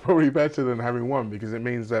is probably better than having one, because it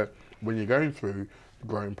means that when you're going through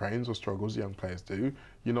growing pains or struggles young players do,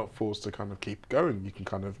 you're not forced to kind of keep going. You can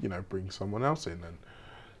kind of, bring someone else in. And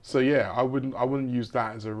so, yeah, I wouldn't use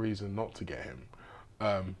that as a reason not to get him.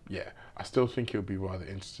 I still think it would be rather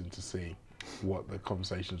interesting to see what the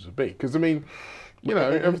conversations would be. Because, I mean,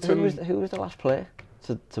 Everton... Who was the last player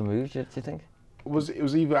to move, do you think? It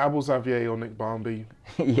was either Abel Xavier or Nick Barmby.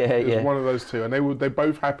 It was one of those two, and they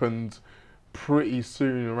both happened pretty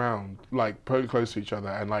soon around, like pretty close to each other.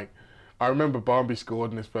 And like, I remember Barmby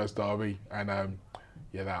scored in his first derby, and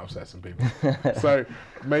that upset some people. So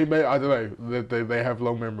maybe I don't know. They have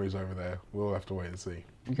long memories over there. We'll have to wait and see.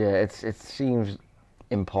 Yeah, it seems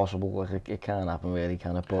impossible. Like it can't happen, really,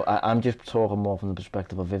 can it? But I'm just talking more from the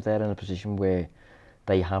perspective of if they're in a position where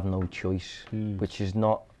they have no choice, which is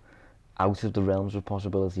not out of the realms of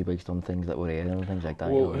possibility based on things that we're hearing and things like that.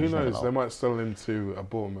 Well, who knows? They might sell him to a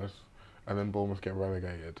Bournemouth, and then Bournemouth get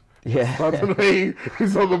relegated. Yeah. Suddenly,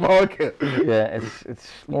 he's on the market. Yeah, it's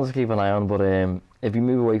one to keep an eye on. But if you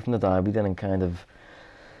move away from the derby, then and kind of,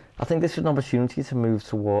 I think this is an opportunity to move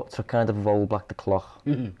to kind of roll back the clock,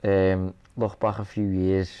 look back a few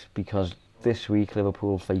years, because this week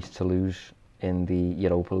Liverpool faced Toulouse in the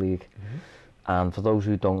Europa League. And for those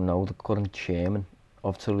who don't know, the current chairman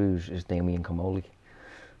of Toulouse is Damien Comolli,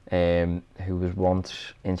 who was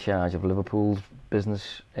once in charge of Liverpool's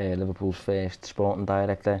business, Liverpool's first sporting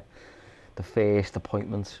director, the first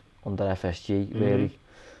appointment under FSG,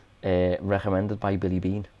 really, recommended by Billy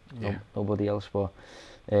Bean, nobody else. But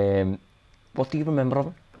what do you remember of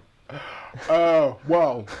him?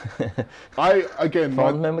 Well,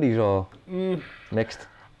 Fond memories or mixed?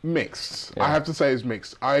 Mixed. Yeah. I have to say it's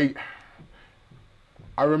mixed.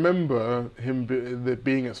 I remember him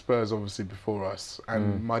being at Spurs, obviously, before us,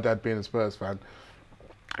 and my dad being a Spurs fan,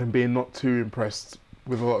 and being not too impressed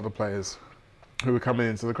with a lot of the players who were coming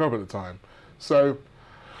into the club at the time. So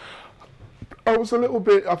I was a little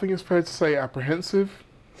bit, I think it's fair to say, apprehensive,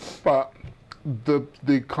 but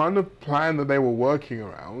the kind of plan that they were working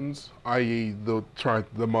around, i.e.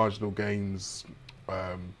 the marginal gains,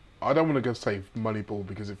 I don't want to go say Moneyball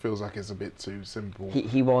because it feels like it's a bit too simple.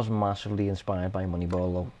 He was massively inspired by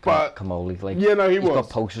Moneyball, though. But Comolli, like, he was. He's got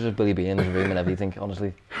posters of Billy Bean in his room and everything,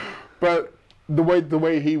 honestly. But the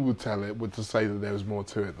way he would tell it would to say that there was more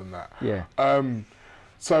to it than that. Yeah.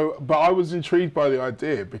 But I was intrigued by the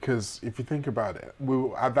idea because if you think about it,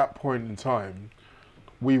 at that point in time,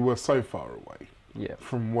 we were so far away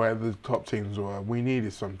from where the top teams were. We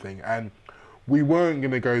needed something, and we weren't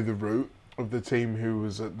going to go the route of the team who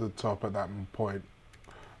was at the top at that point,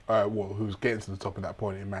 who was getting to the top at that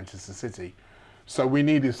point in Manchester City. So we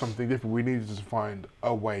needed something different. We needed to find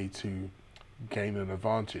a way to gain an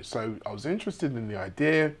advantage. So I was interested in the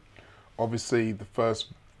idea. Obviously, the first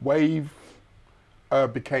wave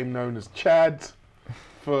became known as Chad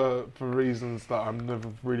for reasons that I'm never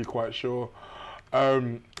really quite sure.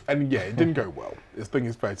 And yeah, it didn't go well. I think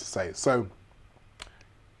it's fair to say. So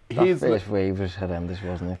that first wave was horrendous,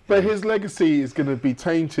 wasn't it? But his legacy is going to be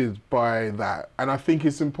tainted by that. And I think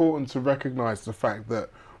it's important to recognise the fact that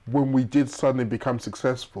when we did suddenly become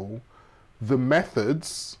successful, the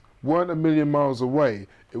methods weren't a million miles away.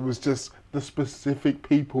 It was just the specific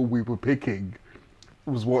people we were picking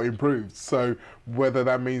was what improved. So whether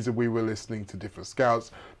that means that we were listening to different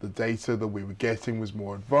scouts, the data that we were getting was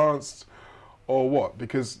more advanced, or what?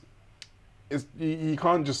 Because you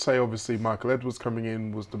can't just say, obviously, Michael Edwards coming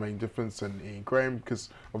in was the main difference and Ian Graham, because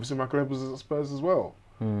obviously Michael Edwards is at Spurs as well.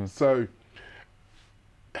 So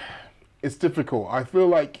it's difficult. I feel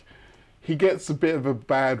like he gets a bit of a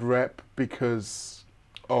bad rep because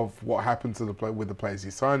of what happened to with the players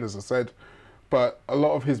he signed, as I said. But a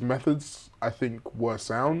lot of his methods, I think, were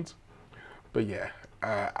sound. But yeah,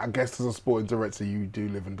 I guess as a sporting director, you do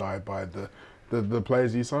live and die by the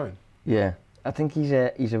players you sign. Yeah. I think he's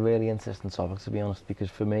a really interesting topic, to be honest,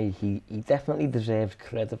 because for me, he definitely deserves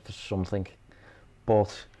credit for something,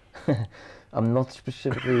 but I'm not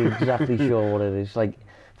specifically exactly sure what it is. Like,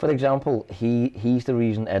 for example, he's the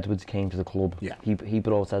reason Edwards came to the club. Yeah. He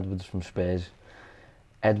brought Edwards from Spurs.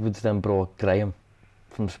 Edwards then brought Graham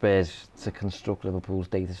from Spurs to construct Liverpool's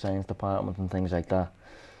data science department and things like that.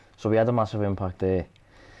 So he had a massive impact there.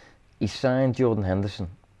 He signed Jordan Henderson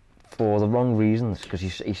for the wrong reasons, because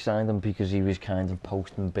he signed him because he was kind of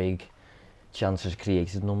posting big chances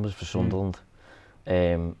created numbers for Sunderland,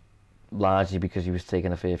 largely because he was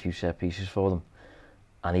taking a fair few set pieces for them.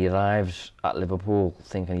 And he arrives at Liverpool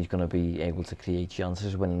thinking he's going to be able to create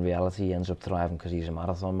chances, when in reality he ends up thriving because he's a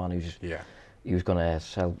marathon man he was going to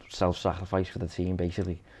self-sacrifice for the team,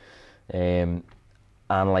 basically. And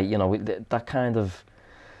like, you know, that kind of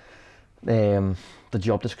the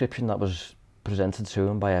job description that was presented to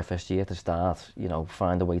him by FSG at the start, you know,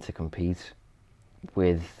 find a way to compete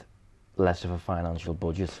with less of a financial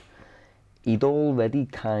budget. He'd already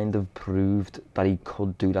kind of proved that he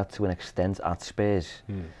could do that to an extent at Spurs,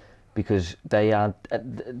 because they had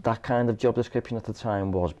that kind of job description at the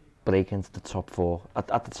time was break into the top four. At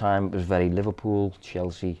the time, it was very Liverpool,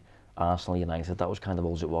 Chelsea, Arsenal, United. That was kind of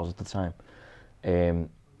all it was at the time. And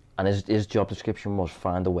his job description was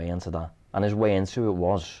find a way into that. And his way into it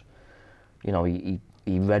was, you know, he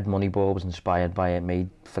read Moneyball, was inspired by it, made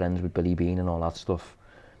friends with Billy Bean and all that stuff.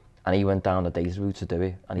 And he went down the data route to do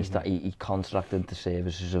it, and he contracted the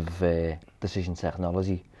services of Decision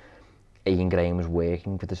Technology. Ian Graham was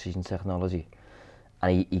working for Decision Technology,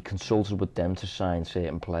 and he consulted with them to sign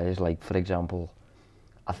certain players. Like, for example,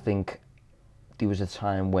 I think there was a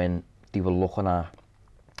time when they were looking at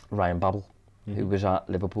Ryan Babel, who was at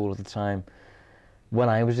Liverpool at the time. When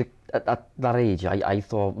I was at that age, I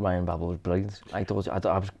thought Ryan Babel was brilliant. I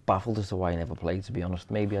was baffled as to why he never played, to be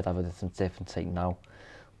honest. Maybe I'd have a different take now.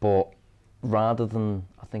 But rather than,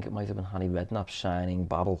 I think it might have been Harry Redknapp signing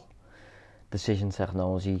Babel, Decision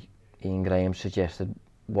Technology, Ian Graham suggested,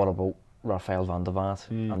 what about Rafael van der Vaart?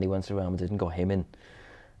 And they went to Real Madrid and got him in.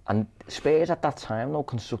 And Spurs at that time, though,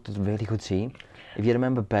 constructed a really good team. If you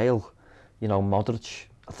remember Bale, you know, Modric,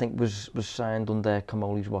 I think was signed under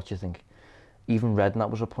Kamoli's watch, I think. Even Redknapp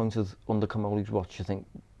was appointed under Kamoli's watch. I think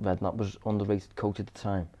Redknapp was underrated coach at the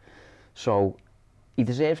time. So he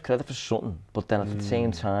deserves credit for something, but then at the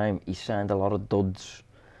same time, he signed a lot of duds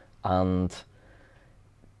and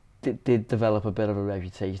did develop a bit of a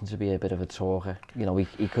reputation to be a bit of a talker. You know,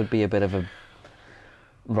 he could be a bit of a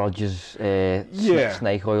Rodgers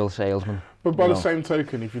snake oil salesman. But by the same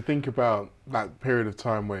token, if you think about that period of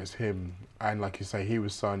time where it's him, and like you say, he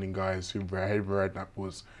was signing guys who Redknapp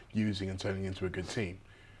was using and turning into a good team,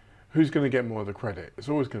 who's going to get more of the credit? It's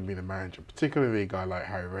always going to be the manager, particularly a guy like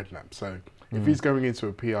Harry Redknapp. So if he's going into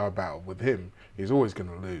a PR battle with him, he's always going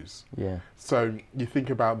to lose. Yeah. So you think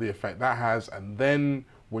about the effect that has, and then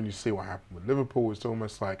when you see what happened with Liverpool, it's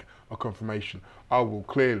almost like a confirmation. Oh, well,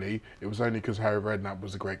 clearly, it was only because Harry Redknapp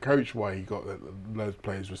was a great coach why he got those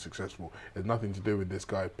players were successful. It's nothing to do with this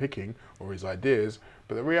guy picking or his ideas,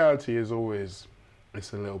 but the reality is always,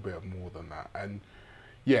 it's a little bit more than that. And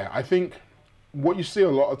yeah, I think what you see a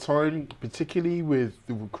lot of time, particularly with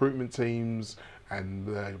the recruitment teams and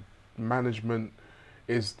the management,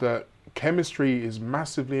 is that chemistry is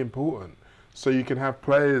massively important. So you can have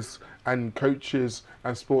players and coaches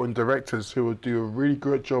and sporting directors who will do a really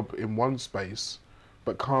good job in one space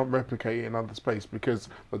but can't replicate it in another space because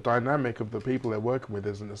the dynamic of the people they're working with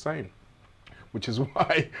isn't the same. Which is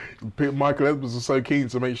why Michael Edwards was so keen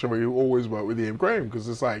to make sure we always work with Ian Graham, because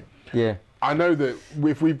it's like, yeah, I know that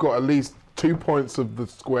if we've got at least 2 points of the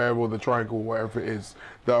square or the triangle, whatever it is,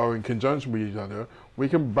 that are in conjunction with each other, we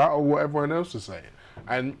can battle what everyone else is saying.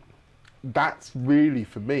 And that's really,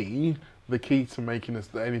 for me, the key to making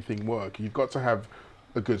anything work. You've got to have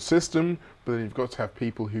a good system, but then you've got to have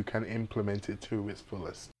people who can implement it to its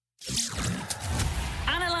fullest.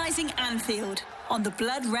 Analysing Anfield on the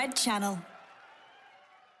Blood Red channel.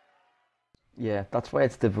 Yeah, that's why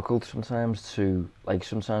it's difficult sometimes to, like,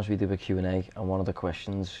 sometimes we do a Q&A and one of the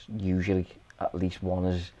questions, usually at least one,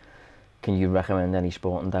 is, can you recommend any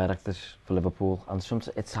sporting directors for Liverpool? And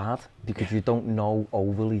sometimes it's hard because you don't know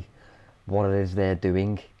overly what it is they're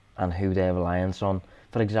doing and who they're reliant on.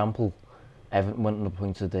 For example, Everton went and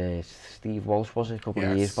appointed Steve Walsh, was it, a couple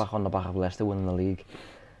of years back on the back of Leicester winning the league.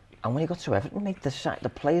 And when he got to Everton, mate,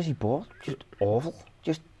 the players he bought, just awful.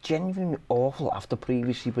 Just genuinely awful after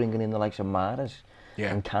previously bringing in the likes of Mahrez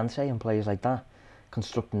and Kante and players like that,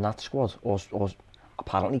 constructing that squad, or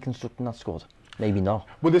apparently constructing that squad. Maybe not.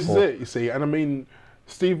 Well, this is it, you see. And I mean,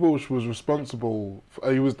 Steve Walsh was responsible.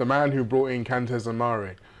 He was the man who brought in Kante and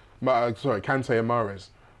Mahrez.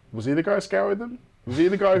 Was he the guy scouting them? Was he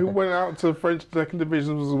the guy who went out to French second divisions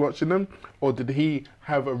and was watching them? Or did he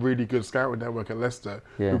have a really good scouting network at Leicester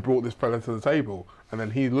who brought this fella to the table? And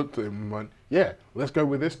then he looked at him and went, yeah, let's go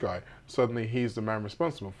with this guy. Suddenly he's the man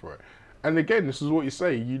responsible for it. And again, this is what you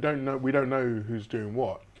say, we don't know who's doing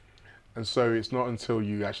what. And so it's not until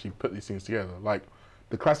you actually put these things together. Like,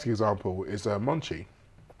 the classic example is Monchi,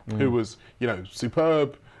 who was,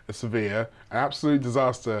 superb at Sevilla, an absolute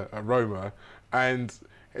disaster at Roma, and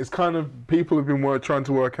it's kind of, people have been trying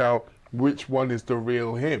to work out which one is the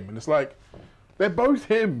real him. And it's like, They're both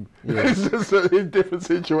him. Yeah. It's just that in different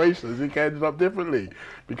situations, he ended up differently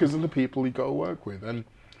because of the people he got to work with. And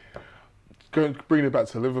bringing it back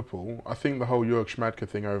to Liverpool, I think the whole Jörg Schmadtke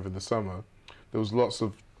thing over the summer, there was lots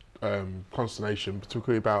of consternation,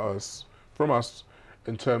 particularly from us,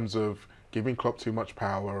 in terms of giving Klopp too much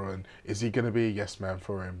power and is he going to be a yes man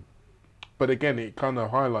for him? But again, it kind of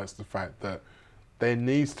highlights the fact that there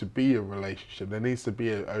needs to be a relationship, there needs to be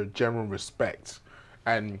a general respect,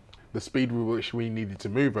 and the speed with which we needed to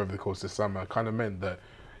move over the course of the summer kind of meant that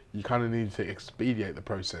you kind of needed to expedite the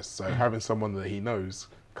process. So having someone that he knows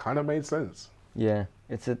kind of made sense. Yeah,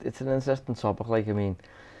 it's an interesting topic. Like, I mean,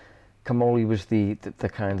 Kamoli was the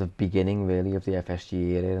kind of beginning really of the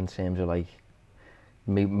FSG era in terms of like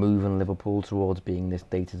moving Liverpool towards being this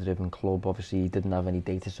data-driven club. Obviously, he didn't have any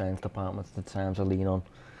data science departments at the time to lean on.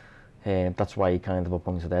 That's why he kind of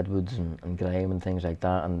appointed Edwards and Graham and things like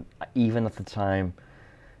that. And even at the time,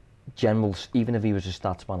 even if he was a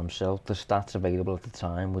statsman himself, the stats available at the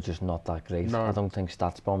time were just not that great. No. I don't think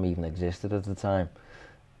StatsBomb even existed at the time,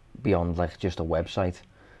 beyond like just a website.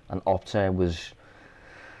 And Opta was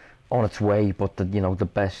on its way, but the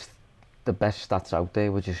best stats out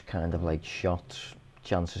there were just kind of like shots,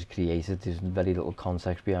 chances created. There's very little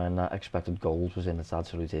context behind that. Expected goals was in its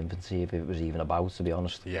absolute infancy, if it was even about, to be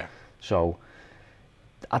honest. Yeah. So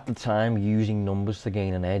at the time, using numbers to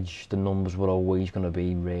gain an edge, the numbers were always going to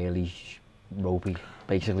be really ropey,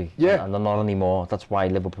 basically. Yeah. And they're not anymore. That's why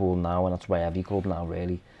Liverpool now, and that's why every club now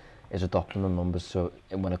really, is adopting the numbers. So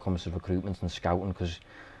when it comes to recruitment and scouting, because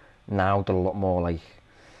now they're a lot more like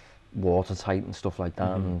watertight and stuff like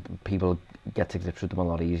that, and people get to grips with them a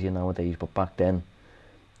lot easier nowadays. But back then,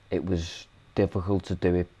 it was difficult to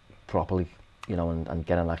do it properly, and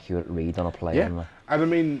get an accurate read on a player. Yeah, and I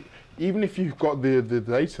mean, even if you've got the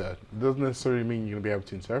data, it doesn't necessarily mean you're going to be able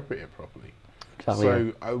to interpret it properly.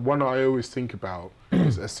 Exactly, So one I always think about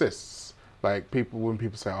is assists. Like when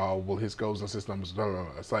people say, "Oh, well, his goals and assist numbers," blah, blah,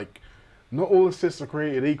 blah. It's like not all assists are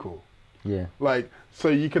created equal. Yeah. Like, so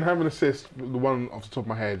you can have an assist. The one off the top of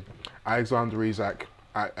my head, Alexander Isak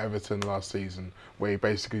at Everton last season, where he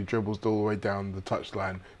basically dribbles all the way down the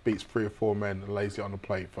touchline, beats 3 or 4 men, and lays it on the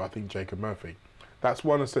plate for I think Jacob Murphy. That's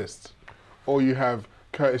one assist. Or you have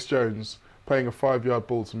Curtis Jones playing a 5-yard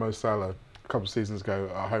ball to Mo Salah a couple of seasons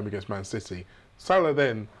ago at home against Man City. Salah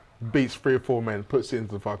then beats 3 or 4 men, puts it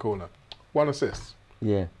into the far corner. One assist.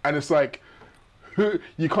 Yeah. And it's like,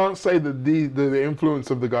 you can't say that the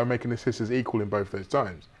influence of the guy making assists is equal in both those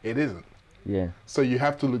times. It isn't. Yeah. So you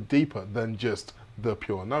have to look deeper than just the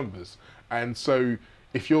pure numbers. And so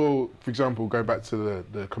if you're, for example, go back to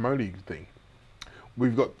the Kamoli thing,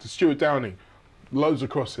 we've got Stuart Downing, loads of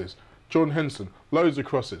crosses. Jordan Henderson, loads of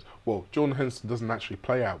crosses. Well, Jordan Henderson doesn't actually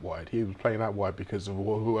play out wide. He was playing out wide because of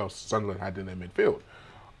who else Sunderland had in their midfield.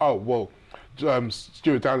 Oh, well,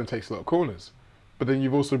 Stuart Downing takes a lot of corners. But then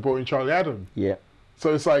you've also brought in Charlie Adam. Yeah.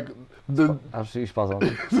 So it's like absolutely spot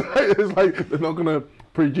on. it's like they're not going to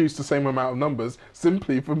produce the same amount of numbers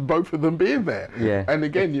simply from both of them being there. Yeah. And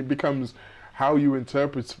again, it becomes how you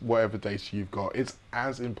interpret whatever data you've got. It's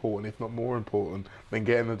as important, if not more important, than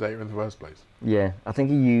getting the data in the first place. Yeah, I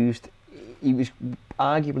think he was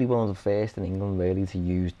arguably one of the first in England really to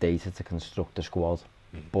use data to construct a squad.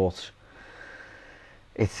 But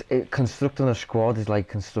constructing a squad is like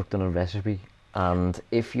constructing a recipe. And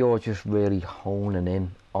if you're just really honing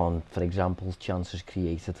in on, for example, chances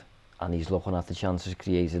created, and he's looking at the chances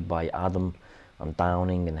created by Adam and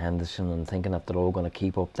Downing and Henderson and thinking that they're all going to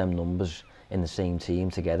keep up them numbers in the same team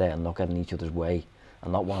together and not get in each other's way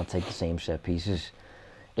and not want to take the same set pieces,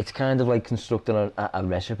 it's kind of like constructing a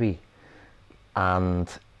recipe and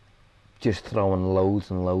just throwing loads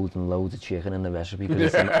and loads and loads of chicken in the recipe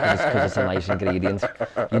because it's a nice ingredient.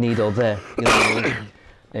 You need other, you know what I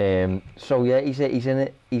mean? So yeah, he's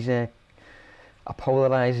a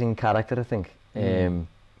polarising character, I think.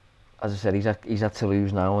 As I said, he's at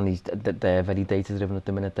Toulouse now, and they're very data driven at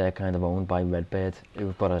the minute. They're kind of owned by Redbird,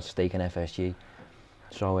 who've got a stake in FSG.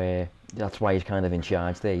 So that's why he's kind of in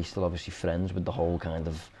charge there. He's still obviously friends with the whole kind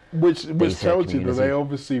of which tells community. You that they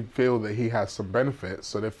obviously feel that he has some benefit,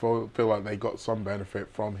 so they feel like they got some benefit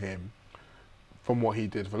from him, from what he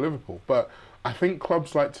did for Liverpool. But I think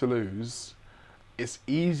clubs like Toulouse, it's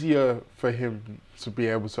easier for him to be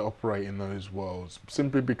able to operate in those worlds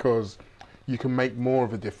simply because you can make more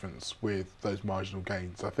of a difference with those marginal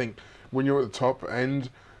gains. I think when you're at the top end,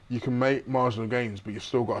 you can make marginal gains, but you've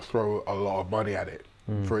still got to throw a lot of money at it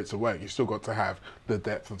for it to work. You've still got to have the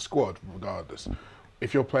depth of squad regardless.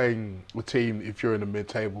 If you're playing a team, if you're in a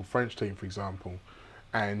mid-table French team, for example,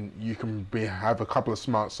 and you can have a couple of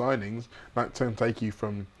smart signings, that can take you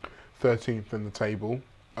from 13th in the table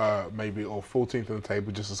maybe, or 14th in the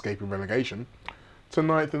table, just escaping relegation, to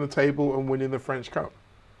 9th in the table and winning the French Cup.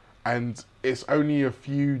 And it's only a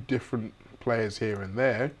few different players here and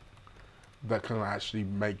there that can actually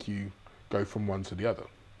make you go from one to the other.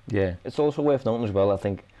 Yeah. It's also worth noting as well, I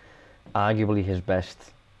think, arguably his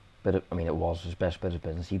best bit of, it was his best bit of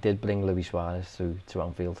business. He did bring Luis Suarez to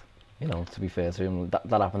Anfield, to be fair to him.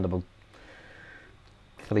 That happened about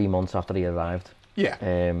 3 months after he arrived.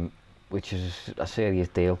 Yeah. Which is a serious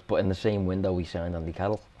deal. But in the same window, we signed Andy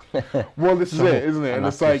Carroll. Well, this is it, isn't it? And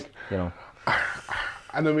it's like, just,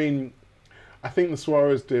 and I think the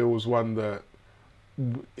Suarez deal was one that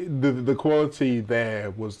the quality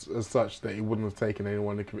there was as such that he wouldn't have taken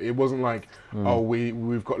anyone. It wasn't like,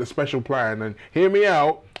 we've got this special plan and hear me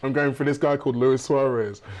out, I'm going for this guy called Luis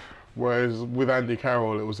Suarez. Whereas with Andy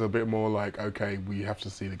Carroll, it was a bit more like, okay, we have to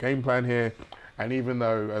see the game plan here. And even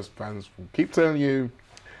though, as fans will keep telling you,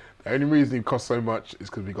 the only reason he cost so much is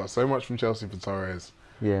because we got so much from Chelsea for Torres.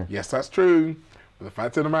 Yeah. Yes, that's true. But the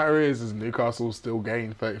fact of the matter is Newcastle still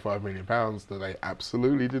gained £35 million that they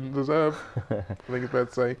absolutely didn't deserve. I think it's fair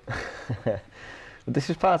to say. This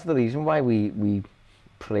is part of the reason why we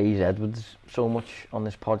praise Edwards so much on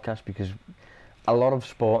this podcast, because a lot of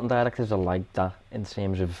sporting directors are like that in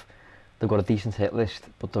terms of they've got a decent hit list,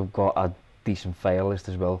 but they've got a decent fail list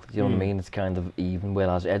as well. Do you know what I mean? It's kind of even.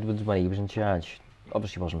 Whereas Edwards, when he was in charge,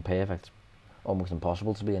 obviously wasn't perfect, almost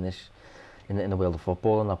impossible to be in the world of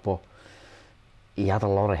football and that, but he had a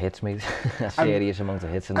lot of hits, mate. A serious amount of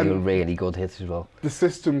hits, and they were really good hits as well. The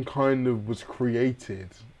system kind of was created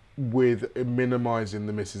with minimising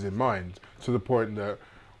the misses in mind, to the point that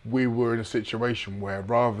we were in a situation where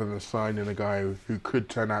rather than signing a guy who could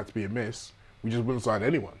turn out to be a miss, we just wouldn't sign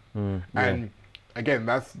anyone. And again,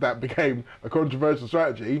 that became a controversial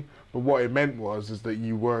strategy, but what it meant is that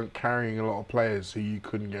you weren't carrying a lot of players who you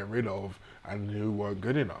couldn't get rid of and who weren't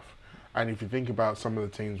good enough. And if you think about some of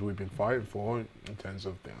the teams we've been fighting for, in terms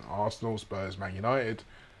of Arsenal, Spurs, Man United,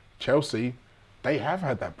 Chelsea, they have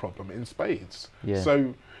had that problem in spades. Yeah.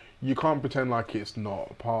 So you can't pretend like it's not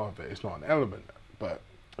a part of it, it's not an element, but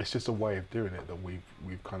it's just a way of doing it that we've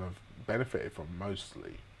kind of benefited from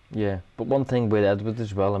mostly. Yeah, but one thing with Edwards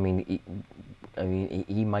as well, he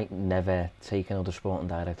might never take another sporting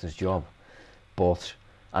director's job, but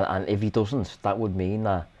and if he doesn't, that would mean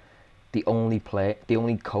that the only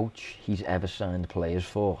coach he's ever signed players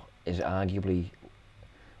for is arguably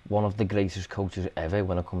one of the greatest coaches ever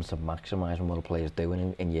when it comes to maximising what a player's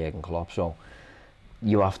doing in Jurgen Klopp. So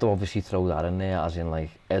you have to obviously throw that in there, as in like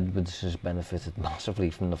Edwards has benefited massively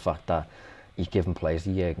from the fact that he's given players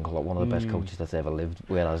to Jurgen Klopp, one of the best coaches that's ever lived,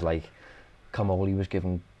 whereas like Kamoli was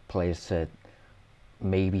giving players to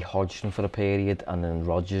maybe Hodgson for a period and then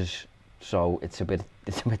Rodgers. So it's a bit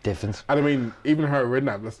different. And even Harry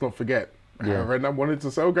Redknapp, let's not forget, Harry Redknapp wanted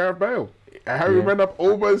to sell Gareth Bale. Harry Redknapp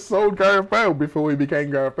almost sold Gareth Bale before he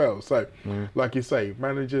became Gareth Bale. So, like you say,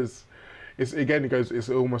 managers, it's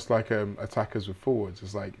almost like attackers with forwards.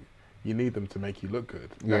 It's like, you need them to make you look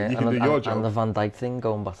good. Yeah, you can do your job. And the Van Dijk thing,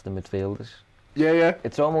 going back to the midfielders. Yeah.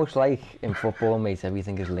 It's almost like in football, mate,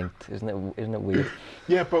 everything is linked. Isn't it weird?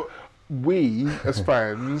 Yeah, but we, as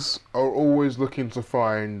fans, are always looking to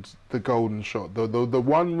find the golden shot, the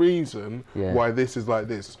one reason why this is like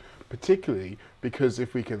this, particularly because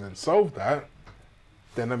if we can then solve that,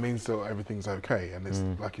 then that means that everything's okay. And it's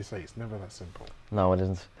like you say, it's never that simple. No, it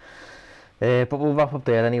isn't. But we'll wrap up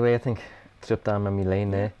there anyway, I think. Trip down memory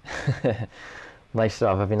lane there. Nice to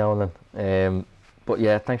have every now and then. But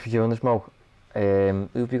yeah, thanks for joining us, Mo. Who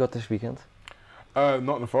have you got this weekend?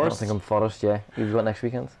 Nottingham Forest. Nottingham Forest, yeah. Who have you got next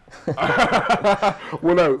weekend?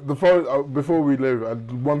 Well, no, the Forest, before we leave,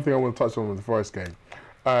 one thing I want to touch on with the Forest game.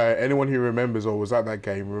 Anyone who remembers or was at that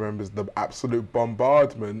game remembers the absolute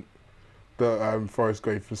bombardment that Forest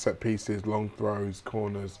gave for set pieces, long throws,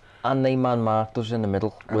 corners. And they man-marked us in the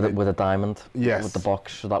middle with a diamond with the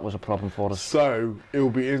box, so that was a problem for us. So it will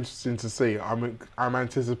be interesting to see. I'm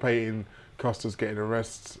anticipating Costa's getting a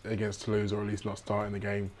rest against Toulouse, or at least not starting the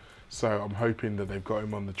game. So I'm hoping that they've got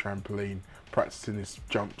him on the trampoline, practicing his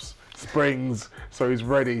jumps, springs, so he's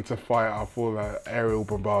ready to fight off all that aerial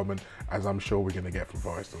bombardment, as I'm sure we're going to get from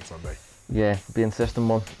Forest on Sunday. Yeah, be an interesting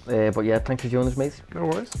one. But yeah, thanks for joining us, mate. No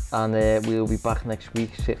worries. And we'll be back next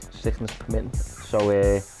week, sickness permitting. So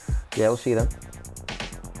yeah, we'll see you then.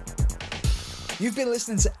 You've been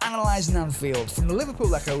listening to Analysing Anfield from the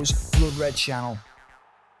Liverpool Echo's Blood Red channel.